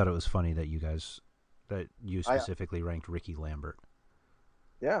 And I thought it was funny that you specifically ranked Ricky Lambert.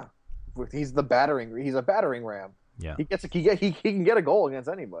 Yeah. He's a battering ram. Yeah. He can get a goal against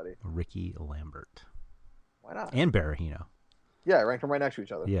anybody. Ricky Lambert. Why not? And Berahino. Yeah, I ranked them right next to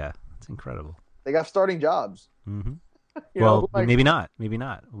each other. Yeah, it's incredible. They got starting jobs. Mm-hmm. Maybe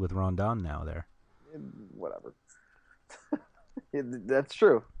not with Rondon now there. Whatever. That's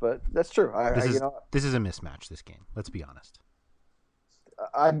true, but that's true. This is a mismatch. This game. Let's be honest.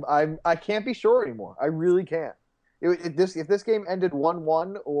 I can't be sure anymore. I really can't. If this game ended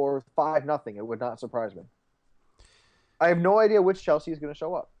 1-1 or 5-0, it would not surprise me. I have no idea which Chelsea is going to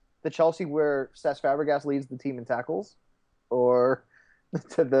show up. The Chelsea where Cesc Fabregas leads the team in tackles, or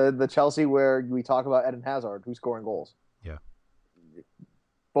the Chelsea where we talk about Eden Hazard, who's scoring goals. Yeah.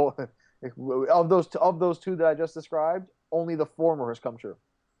 Both of those two that I just described, only the former has come true.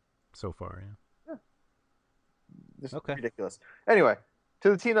 So far, yeah. Just ridiculous. Anyway, to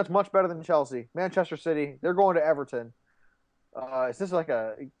the team that's much better than Chelsea, Manchester City. They're going to Everton. Is this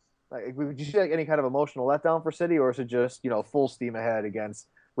would you see any kind of emotional letdown for City, or is it just full steam ahead against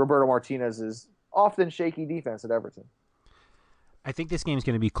Roberto Martinez's often shaky defense at Everton? I think this game's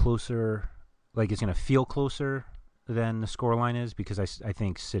going to be closer. It's going to feel closer than the scoreline is, because I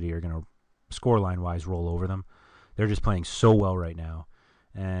think City are going to, scoreline wise, roll over them. They're just playing so well right now,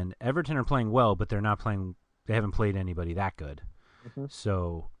 and Everton are playing well, but they're not playing. They haven't played anybody that good. Mm-hmm.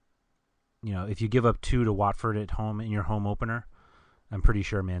 So, if you give up 2 to Watford at home in your home opener, I'm pretty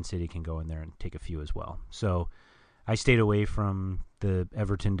sure Man City can go in there and take a few as well. So, I stayed away from the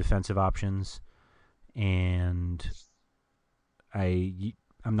Everton defensive options, and I'm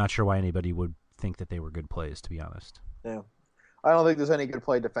not sure why anybody would think that they were good plays, to be honest. Yeah. I don't think there's any good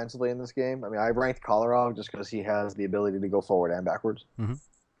play defensively in this game. I mean, I ranked Kolarov just because he has the ability to go forward and backwards. Mm-hmm.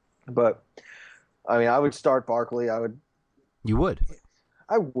 But, I mean, I would start Barkley. You would?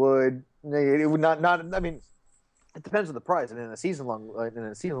 I would. It would not. I mean, it depends on the price. And in a season long,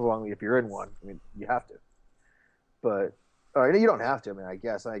 if you're in one, I mean, you have to. But you don't have to. I mean, I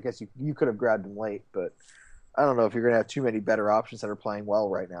guess you could have grabbed him late, but I don't know if you're going to have too many better options that are playing well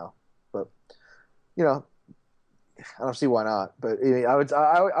right now. But I don't see why not. But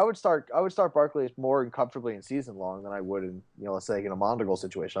I would start Barkley more comfortably in season long than I would in let's say in a Monteagle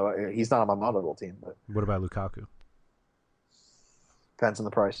situation. He's not on my Monteagle team. But what about Lukaku? Depends on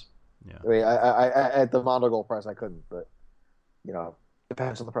the price. Yeah. I mean, I at the Monteagle price I couldn't, but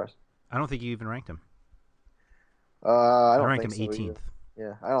depends on the price. I don't think you even ranked him. I don't rank think him so 18th. Either.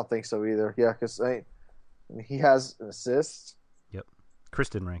 Yeah, I don't think so either. Yeah, because he has an assist. Yep. Chris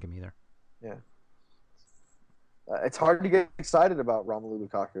didn't rank him either. Yeah. It's hard to get excited about Romelu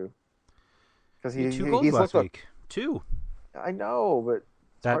Lukaku because he's 2 goals last week. 2. I know, but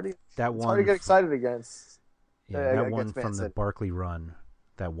it's hard to get excited against. Yeah, that one from the Barkley run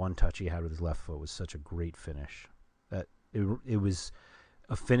that one touch he had with his left foot was such a great finish. That it was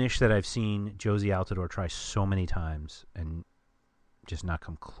a finish that I've seen Josie Altidore try so many times and just not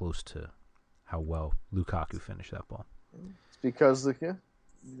come close to how well Lukaku finished that ball. It's because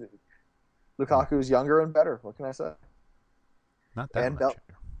Lukaku's younger and better. What can I say? Not that much.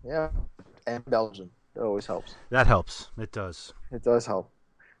 Yeah, and Belgian. It always helps. That helps. It does. It does help.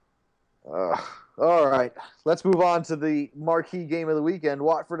 All right, let's move on to the marquee game of the weekend.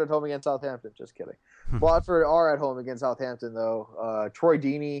 Watford at home against Southampton. Just kidding. Watford are at home against Southampton, though. Troy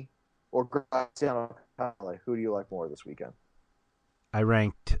Deeney or Graziano Pelle. Who do you like more this weekend? I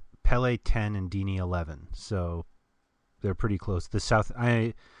ranked Pelle 10 and Deeney 11, so they're pretty close.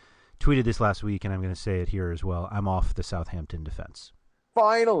 I tweeted this last week, and I'm going to say it here as well. I'm off the Southampton defense.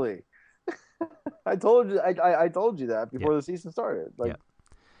 Finally, I told you. I told you that before the season started.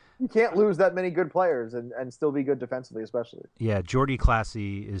 You can't lose that many good players and still be good defensively, especially. Yeah, Jordy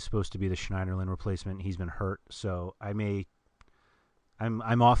Classy is supposed to be the Schneiderlin replacement. He's been hurt, so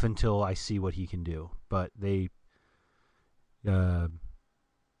I'm off until I see what he can do. But they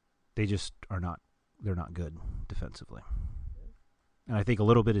just are not. They're not good defensively. And I think a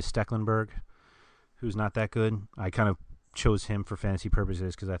little bit is Stecklenburg, who's not that good. I kind of chose him for fantasy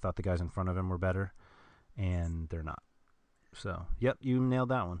purposes because I thought the guys in front of him were better, and they're not. So, yep, you nailed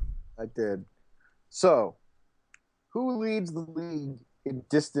that one. I did. So, who leads the league in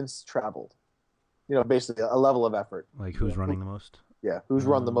distance traveled? Basically a level of effort. Like who's running the most? Yeah, who's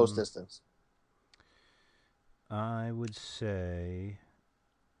run the most distance? I would say...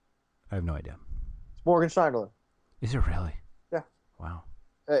 I have no idea. It's Morgan Schneiderlin. Is it really? Yeah. Wow.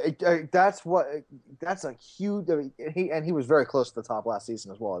 That's a huge... he was very close to the top last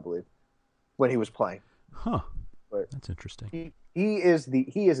season as well, I believe, when he was playing. Huh. But that's interesting. He is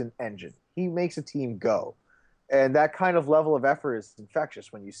an engine. He makes a team go, and that kind of level of effort is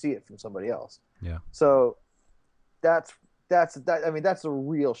infectious when you see it from somebody else. Yeah. So that's a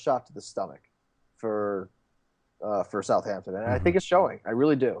real shot to the stomach for Southampton, and I think it's showing. I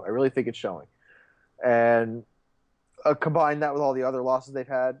really do. I really think it's showing. And combine that with all the other losses they've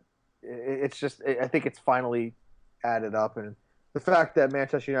had, I think it's finally added up. And the fact that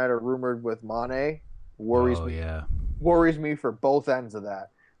Manchester United are rumored with Mane worries me. Yeah. Worries me for both ends of that.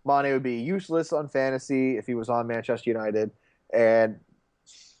 Mane would be useless on fantasy if he was on Manchester United, and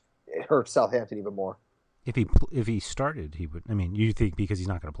it hurts Southampton even more. If he started, he would. I mean, you think because he's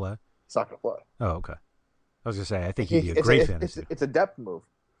not going to play? He's not going to play. Oh, okay. I was going to say, I think he'd be a great fantasy. It's a depth move.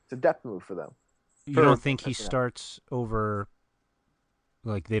 It's a depth move for them. You don't think he starts over,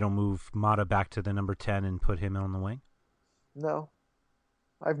 like they don't move Mata back to the number 10 and put him on the wing? No.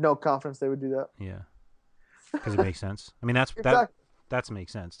 I have no confidence they would do that. Yeah. Because it makes sense. I mean, that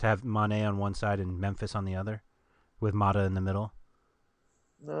makes sense. To have Mane on one side and Memphis on the other with Mata in the middle?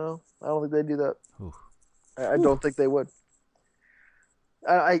 No, I don't think they'd do that. Ooh. I don't think they would.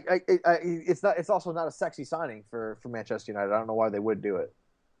 It's also not a sexy signing for Manchester United. I don't know why they would do it.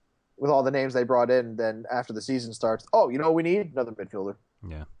 With all the names they brought in, then after the season starts, you know what we need? Another midfielder.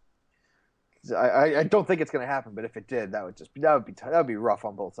 Yeah. I don't think it's going to happen, but if it did, that would be rough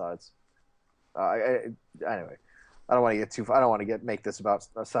on both sides. Anyway, I don't want to make this about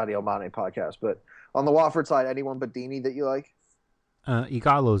a Sadio Mane podcast, but on the Watford side, anyone but Deeney that you like?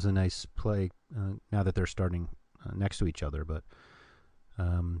 Igalo's a nice play now that they're starting next to each other, but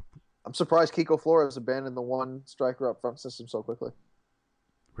I'm surprised Kiko Flores abandoned the one striker up front system so quickly.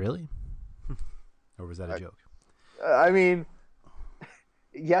 Really? Or was that a joke? I mean,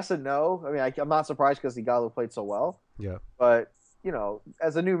 yes and no. I mean, I'm not surprised because Igalo played so well. Yeah. But,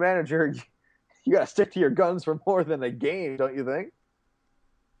 as a new manager, you got to stick to your guns for more than a game, don't you think?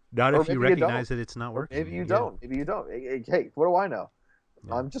 Not if you recognize that it's not working. Maybe you don't. Maybe you don't. Hey, what do I know?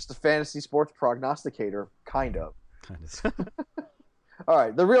 Yeah. I'm just a fantasy sports prognosticator, kind of. All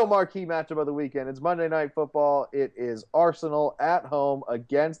right, the real marquee matchup of the weekend. It's Monday Night Football. It is Arsenal at home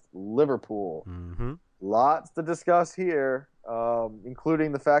against Liverpool. Mm-hmm. Lots to discuss here,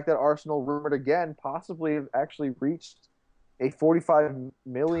 including the fact that Arsenal rumored again possibly have actually reached a £45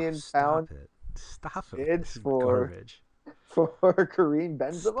 million bid for Karim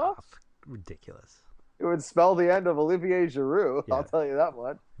Benzema. Ridiculous. It would spell the end of Olivier Giroud. Yeah. I'll tell you that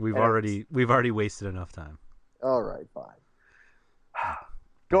much. We've already wasted enough time. All right, fine.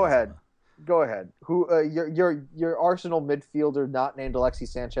 Go ahead. Who your Arsenal midfielder not named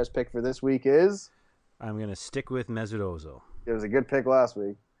Alexis Sanchez pick for this week is? I'm gonna stick with Mesut Ozil. It was a good pick last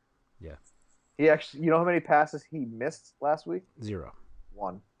week. Yeah. He actually, how many passes he missed last week? 0.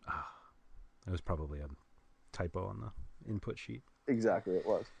 1. That was probably a typo on the input sheet. Exactly, it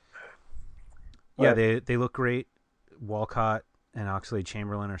was. Yeah, they look great. Walcott and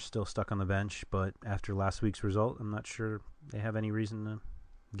Oxlade-Chamberlain are still stuck on the bench, but after last week's result, I'm not sure they have any reason to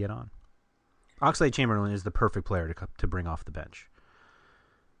get on. Oxlade-Chamberlain is the perfect player to bring off the bench.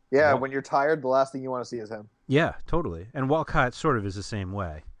 Yeah, when you're tired, the last thing you want to see is him. Yeah, totally. And Walcott sort of is the same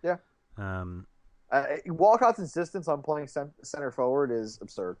way. Yeah. Walcott's insistence on playing center forward is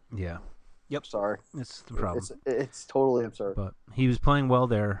absurd. Yeah. Yep. Sorry. It's the problem. It's totally absurd. But he was playing well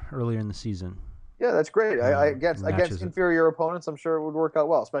there earlier in the season. Yeah, that's great. Against inferior opponents, I'm sure it would work out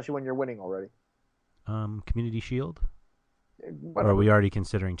well, especially when you're winning already. Community Shield? Whatever. Or are we already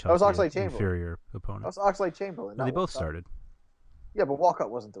considering Chelsea that was an inferior opponent? That was Oxlade-Chamberlain. No, they both started. Yeah, but Walcott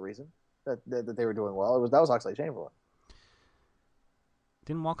wasn't the reason that they were doing well. That was Oxlade-Chamberlain.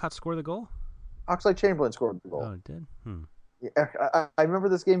 Didn't Walcott score the goal? Oxlade-Chamberlain scored the goal. Oh, it did? Yeah, I remember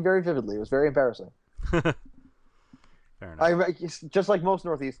this game very vividly. It was very embarrassing. Fair enough. Just like most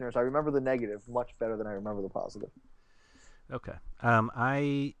Northeasterners, I remember the negative much better than I remember the positive. Okay.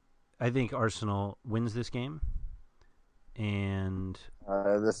 I think Arsenal wins this game, and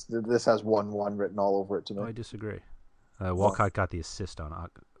this has 1-1 written all over it to me. I disagree. Walcott got the assist on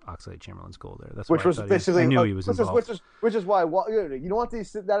Oxlade-Chamberlain's goal there. That's which why was basically I knew he was involved. Which is why you know what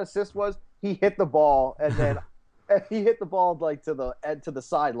that assist was? He hit the ball and then he hit the ball like to the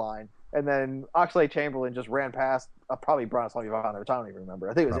sideline, and then Oxlade-Chamberlain just ran past probably Branislav Ivanovic. I don't even remember.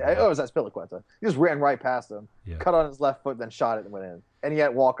 I think it was Azpilicueta. He just ran right past him, cut on his left foot, then shot it and went in. And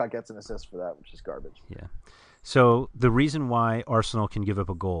yet Walcott gets an assist for that, which is garbage. Yeah. So the reason why Arsenal can give up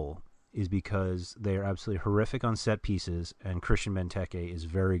a goal is because they are absolutely horrific on set pieces, and Christian Benteke is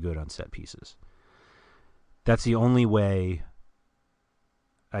very good on set pieces. That's the only way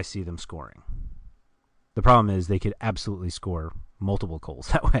I see them scoring. The problem is they could absolutely score multiple goals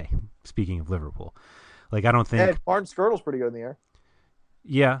that way, speaking of Liverpool. Like, I don't think... And Martin Skirtle's pretty good in the air.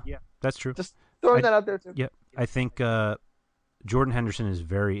 Yeah, that's true. Just throwing that out there, too. Yeah, I think Jordan Henderson is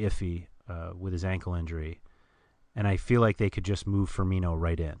very iffy with his ankle injury, and I feel like they could just move Firmino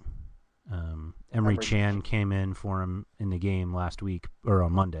right in. Emre Can came in for him in the game last week, or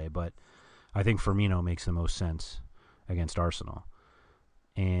on Monday, but I think Firmino makes the most sense against Arsenal.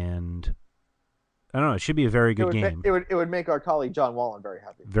 And I don't know, it should be a very good game. It would make our colleague John Wallen very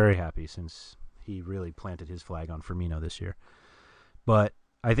happy. Very happy, since he really planted his flag on Firmino this year. But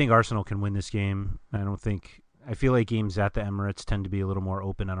I think Arsenal can win this game. I feel like games at the Emirates tend to be a little more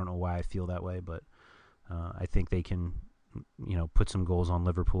open. I don't know why I feel that way, but I think they can, put some goals on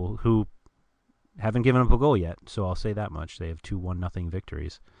Liverpool, who haven't given up a goal yet. So I'll say that much. They have 2-1-0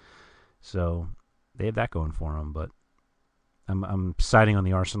 victories. So they have that going for them, but I'm siding on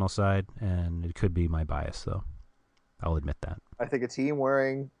the Arsenal side, and it could be my bias, though. I'll admit that. I think a team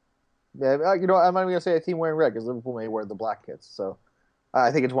wearing... I'm not even going to say a team wearing red, because Liverpool may wear the black kits. So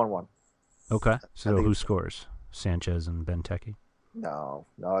I think it's 1-1. Okay. So who scores? Sanchez and Benteke? No.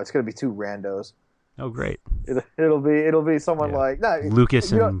 It's going to be two randos. Oh, great. It'll be someone like...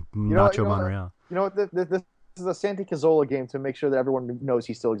 Lucas and Nacho Monreal. You know what? This is a Santi Cazorla game to make sure that everyone knows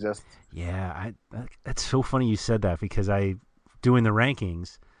he still exists. Yeah, that's so funny you said that, because doing the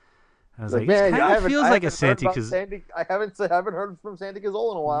rankings, I was like, man, it kind of feels like a Santi Cazorla. I haven't heard from Santi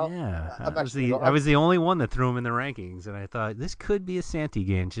Cazorla in a while. Yeah, I was the only one that threw him in the rankings, and I thought this could be a Santi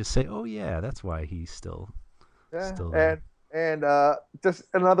game. Just say, oh yeah, that's why he's still there. And just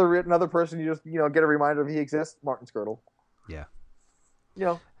another person you just get a reminder of he exists, Martin Skirtle. Yeah.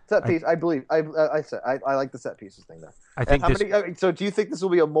 Set piece. I believe. I like the set pieces thing there. I think so do you think this will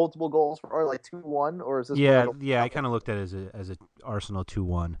be a multiple goals or like 2-1, or is this? Yeah. I kind of looked at it as a Arsenal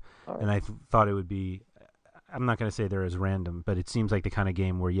 2-1, and I thought it would be. I'm not going to say they're as random, but it seems like the kind of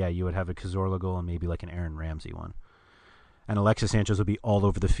game where you would have a Cazorla goal and maybe like an Aaron Ramsey one, and Alexis Sanchez will be all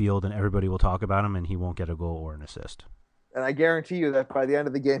over the field and everybody will talk about him and he won't get a goal or an assist. And I guarantee you that by the end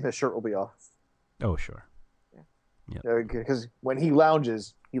of the game his shirt will be off. Oh sure. Yeah. Because when he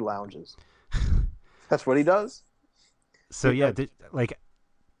lounges, he lounges. That's what he does. So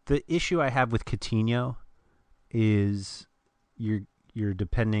the issue I have with Coutinho is you're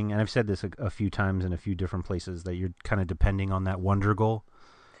depending, and I've said this a few times in a few different places, that you're kind of depending on that wonder goal.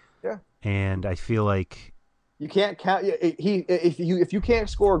 Yeah. And I feel like you can't count. If you can't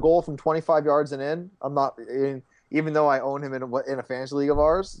score a goal from 25 yards and in, I'm not. Even though I own him in a fantasy league of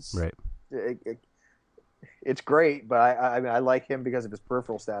ours, right? It's great, but I like him because of his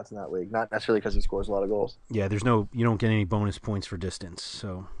peripheral stats in that league, not necessarily because he scores a lot of goals. Yeah, you don't get any bonus points for distance,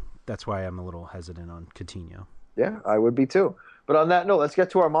 so that's why I'm a little hesitant on Coutinho. Yeah, I would be too. But on that note, let's get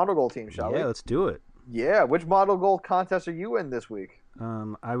to our model goal team, shall we? Yeah, let's do it. Yeah, which model goal contest are you in this week?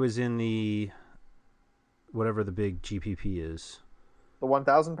 I was in the whatever the big GPP is. The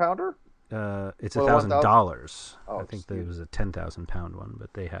 1,000 pounder? It's Well, $1,000. Oh, I think there was a 10,000 pound one,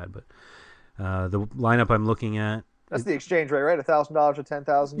 but they had. But the lineup I'm looking at. That's the exchange rate, right? $1,000 to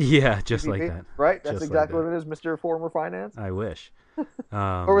 10,000. Yeah, just like that. Right. That's Just exactly like what it is, Mr. Former Finance. I wish.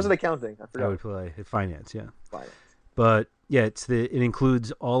 Or was it accounting? I forgot. I would play finance. Yeah. Finance. But yeah, it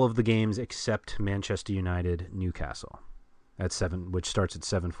includes all of the games except Manchester United, Newcastle, at 7, which starts at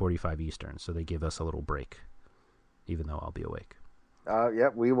 7:45 Eastern. So they give us a little break, even though I'll be awake. Yeah,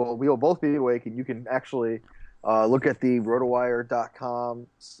 we will both be awake, and you can actually look at the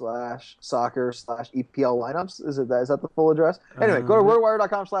rotowire.com/soccer/EPL lineups. Is that the full address? Anyway, go to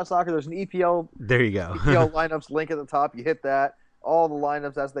rotowire.com/soccer. There's an EPL. There you go. EPL lineups link at the top. You hit that. All the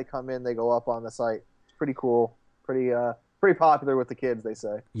lineups as they come in, they go up on the site. It's pretty cool. Pretty popular with the kids, they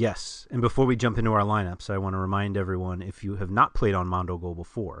say. Yes, and before we jump into our lineups, I want to remind everyone, if you have not played on Mondo Goal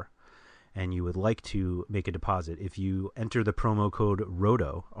before and you would like to make a deposit, if you enter the promo code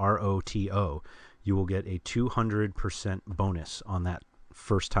ROTO, ROTO, you will get a 200% bonus on that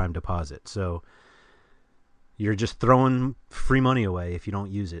first-time deposit. So you're just throwing free money away if you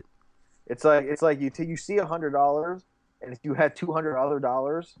don't use it. It's like you see $100, and if you had $200 other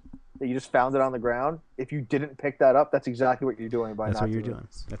dollars that you just found it on the ground, if you didn't pick that up, that's exactly what you're doing by That's not what you're doing doing.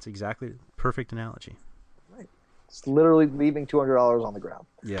 this. That's exactly perfect analogy. Right. It's literally leaving $200 on the ground.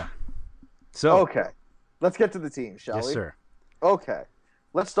 Yeah. So okay, let's get to the team, shall we? Yes, sir. Okay,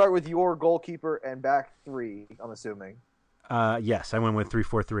 let's start with your goalkeeper and back three. I'm assuming. Yes, I went with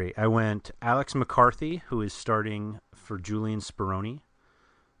 3-4-3. I went Alex McCarthy, who is starting for Julian Speroni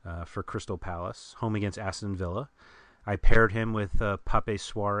for Crystal Palace, home against Aston Villa. I paired him with Pape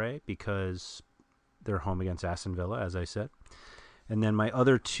Souaré because they're home against Aston Villa, as I said. And then my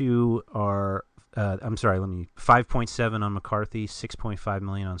other two are, 5.7 on McCarthy, 6.5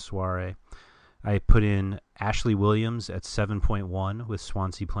 million on Souaré. I put in Ashley Williams at 7.1 with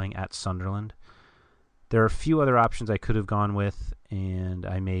Swansea playing at Sunderland. There are a few other options I could have gone with, and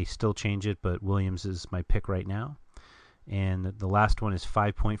I may still change it, but Williams is my pick right now. And the last one is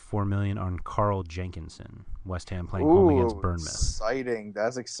 5.4 million on Carl Jenkinson, West Ham playing home against Bournemouth. Exciting.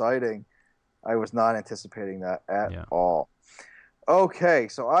 That's exciting. I was not anticipating that at all. Okay,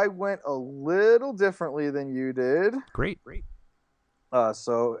 so I went a little differently than you did. Great.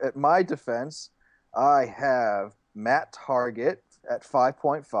 So at my defense, I have Matt Targett at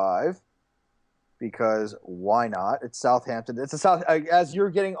 5.5 because why not? It's Southampton. As you're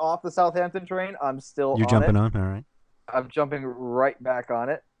getting off the Southampton train, I'm still You're jumping on? All right. I'm jumping right back on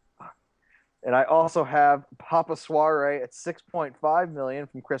it. And I also have Papa Souaré at 6.5 million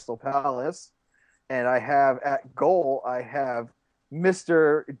from Crystal Palace. And I have at goal, I have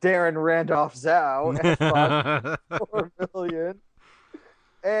Mr. Darren Randolph-Zhao at 5.4 million.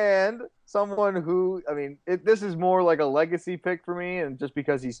 And someone who, this is more like a legacy pick for me, and just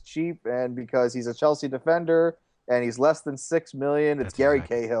because he's cheap and because he's a Chelsea defender and he's less than 6 million, it's Gary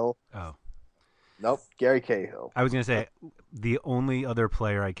Cahill. Oh. Nope, Gary Cahill. I was going to say, the only other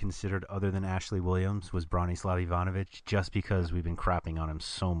player I considered other than Ashley Williams was Branislav Ivanovic, just because we've been crapping on him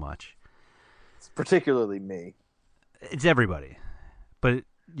so much. It's particularly me. It's everybody, but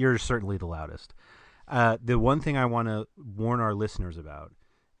you're certainly the loudest. The one thing I want to warn our listeners about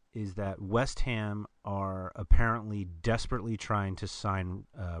is that West Ham are apparently desperately trying to sign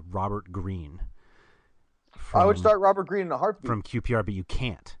Robert Green. I would start Robert Green in a heartbeat. From QPR, but you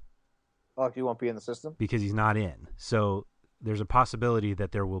can't. Oh, he won't be in the system? Because he's not in. So there's a possibility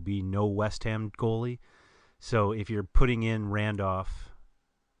that there will be no West Ham goalie. So if you're putting in Randolph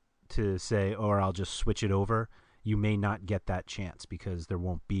to say, or I'll just switch it over, you may not get that chance because there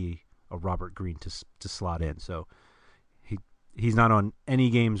won't be a Robert Green to slot in. So he's not on any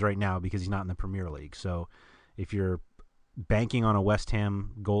games right now because he's not in the Premier League. So if you're banking on a West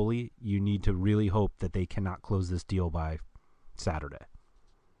Ham goalie, you need to really hope that they cannot close this deal by Saturday.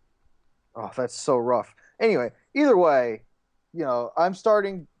 Oh, that's so rough. Anyway, either way, I'm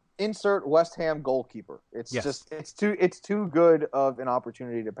starting insert West Ham goalkeeper. It's too good of an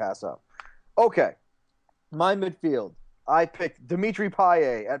opportunity to pass up. Okay. My midfield. I picked Dimitri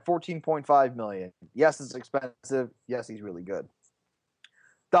Payet at 14.5 million. Yes, it's expensive. Yes, he's really good.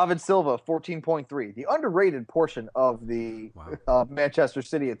 David Silva, 14.3. The underrated portion of the Manchester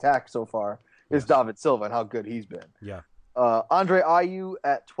City attack so far is David Silva and how good he's been. Yeah. Andre Ayew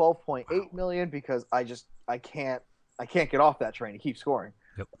at 12.8 million because I can't get off that train. He keeps scoring.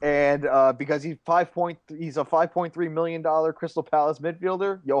 Yep. And because he's a $5.3 million Crystal Palace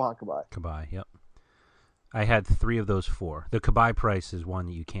midfielder, Johan Cabaye. Cabaye, yep. I had 3 of those 4. The Cabaye price is one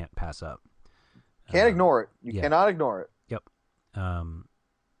that you can't pass up. Can't ignore it. You cannot ignore it. Yep. And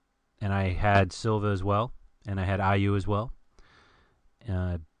I had Silva as well, and I had Ayew as well.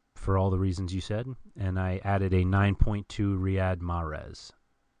 for all the reasons you said, and I added a 9.2 Riyad Mahrez.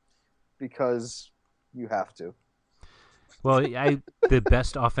 Because you have to. Well, the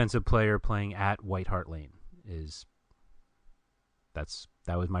best offensive player playing at White Hart Lane that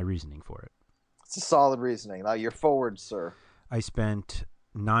was my reasoning for it. It's a solid reasoning. Now you're forward, sir. I spent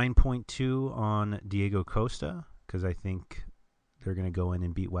 9.2 on Diego Costa because I think they're going to go in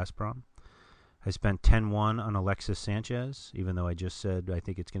and beat West Brom. I spent 10-1 on Alexis Sanchez, even though I just said I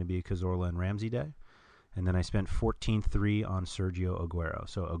think it's going to be a Cazorla and Ramsey day. And then I spent 14-3 on Sergio Aguero.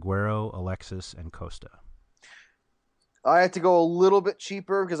 So Aguero, Alexis, and Costa. I had to go a little bit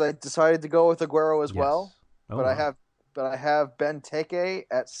cheaper because I decided to go with Aguero as well. Oh, but wow. I have Benteke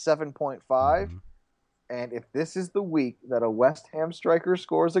at 7.5. And if this is the week that a West Ham striker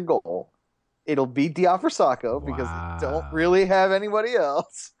scores a goal, it'll be Diafra Sakho because they don't really have anybody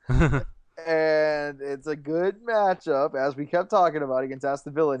else. And it's a good matchup, as we kept talking about, against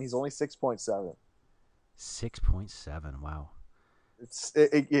Aston Villa, and he's only 6.7. 6.7, wow.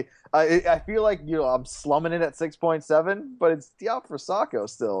 I feel like I'm slumming it at 6.7, but it's Diafra Sakho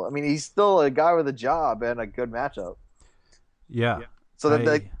still. I mean, he's still a guy with a job and a good matchup. Yeah. So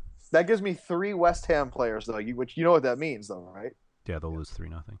that gives me 3 West Ham players, though, which you know what that means, though, right? Yeah, they'll lose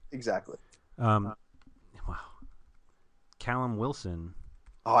 3-0. Exactly. Wow. Callum Wilson.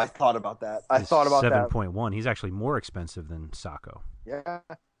 Oh, I thought about that. I thought about 7.1. He's actually more expensive than Sakho. Yeah,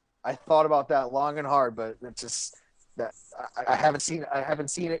 I thought about that long and hard, but it's just that I haven't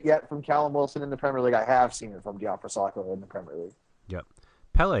seen it yet from Callum Wilson in the Premier League. I have seen it from Diafra Sakho in the Premier League. Yep.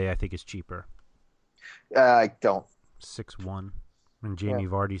 Pele, I think, is cheaper. I don't. 6-1. And Jamie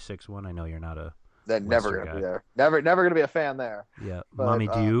Vardy 6-1. I know you're not a. They're never going to be there. Never going to be a fan there. Yeah. Mami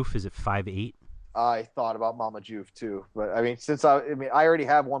Diouf is at 5.8. I thought about Mama Diouf too, but I mean, I already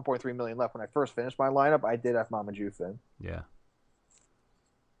have 1.3 million left. When I first finished my lineup, I did have Mama Diouf in. Yeah.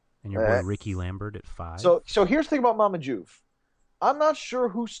 And your boy Ricky Lambert at 5. So here's the thing about Mama Diouf. I'm not sure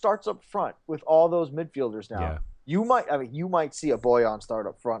who starts up front with all those midfielders now. Yeah. You might see a Boyan start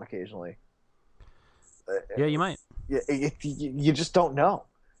up front occasionally. Yeah, you might. You just don't know,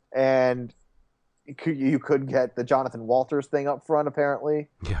 and you could get the Jonathan Walters thing up front. Apparently,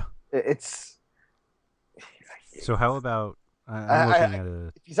 yeah. It's. So how about I'm looking at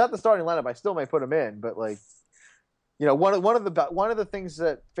if he's at the starting lineup, I still may put him in, but one of the things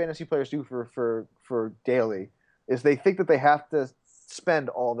that fantasy players do for daily is they think that they have to spend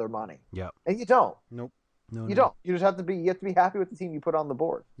all their money. Yeah. And you don't. Nope. No, you don't. You just have to be happy with the team you put on the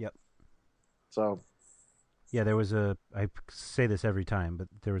board. Yep. So. Yeah, I say this every time, but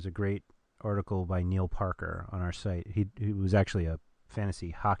there was a great article by Neil Parker on our site. He was actually a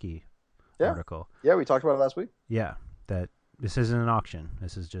fantasy hockey article. Yeah, we talked about it last week. Yeah, that this isn't an auction.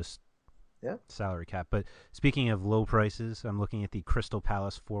 This is just salary cap. But speaking of low prices, I'm looking at the Crystal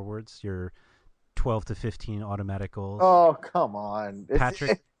Palace forwards, your 12 to 15 automatic goals. Oh, come on.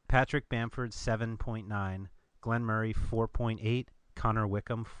 Patrick Bamford, 7.9. Glenn Murray, 4.8. Connor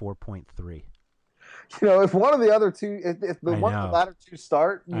Wickham, 4.3. If one of the other two, if the latter two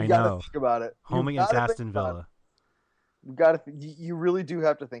start, you got to think about it. Home against Aston Villa. You really do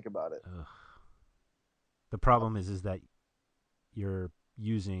have to think about it. Ugh. The problem is that you're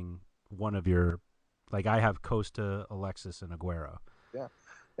using one of your, like I have Costa, Alexis, and Aguero. Yeah,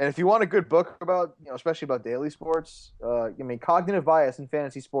 and if you want a good book about, especially about daily sports, Cognitive Bias in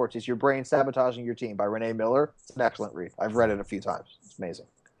Fantasy Sports is Your Brain Sabotaging Your Team by Renee Miller. It's an excellent read. I've read it a few times. It's amazing.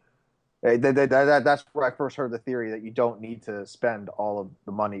 That's where I first heard the theory that you don't need to spend all of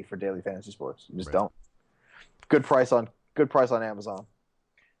the money for daily fantasy sports. You just don't. Good price on Amazon.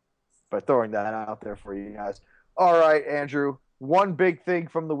 But throwing that out there for you guys. All right, Andrew. One big thing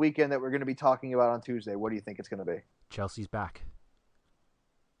from the weekend that we're going to be talking about on Tuesday. What do you think it's going to be? Chelsea's back.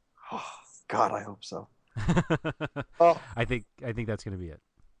 Oh, God, I hope so. I think that's going to be it.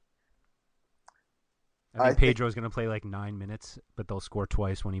 Pedro's going to play like 9 minutes, but they'll score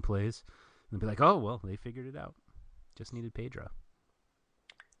twice when he plays. And they'll be like, oh, well, they figured it out. Just needed Pedro.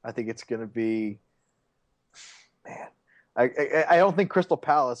 I think it's going to be, man. I don't think Crystal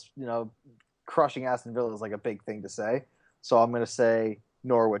Palace, crushing Aston Villa is like a big thing to say. So I'm going to say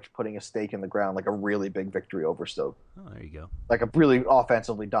Norwich putting a stake in the ground, like a really big victory over Stoke. Oh, there you go. Like a really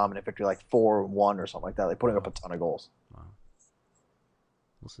offensively dominant victory, like 4-1 or something like that. Like putting up a ton of goals. Wow.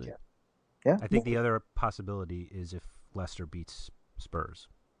 We'll see. Yeah. I think the other possibility is if Leicester beats Spurs.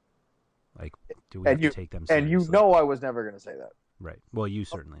 Like, do we have to take them seriously? And I was never going to say that. Right. Well, you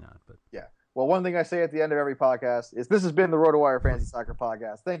certainly not. But yeah. Well, one thing I say at the end of every podcast is this has been the RotoWire Fantasy Soccer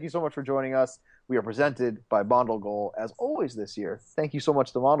Podcast. Thank you so much for joining us. We are presented by Mondelgoal, as always this year. Thank you so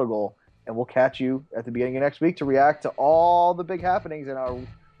much to Mondelgoal, and we'll catch you at the beginning of next week to react to all the big happenings in our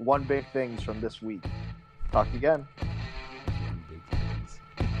one big things from this week. Talk to you again.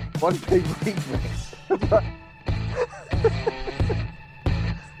 One big weakness.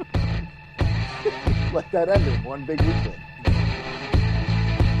 Let that end in one big weekend.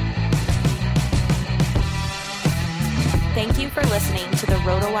 Thank you for listening to the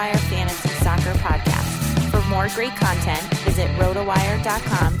RotoWire Fantasy Soccer Podcast. For more great content, visit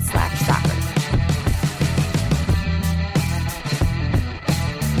rotowire.com/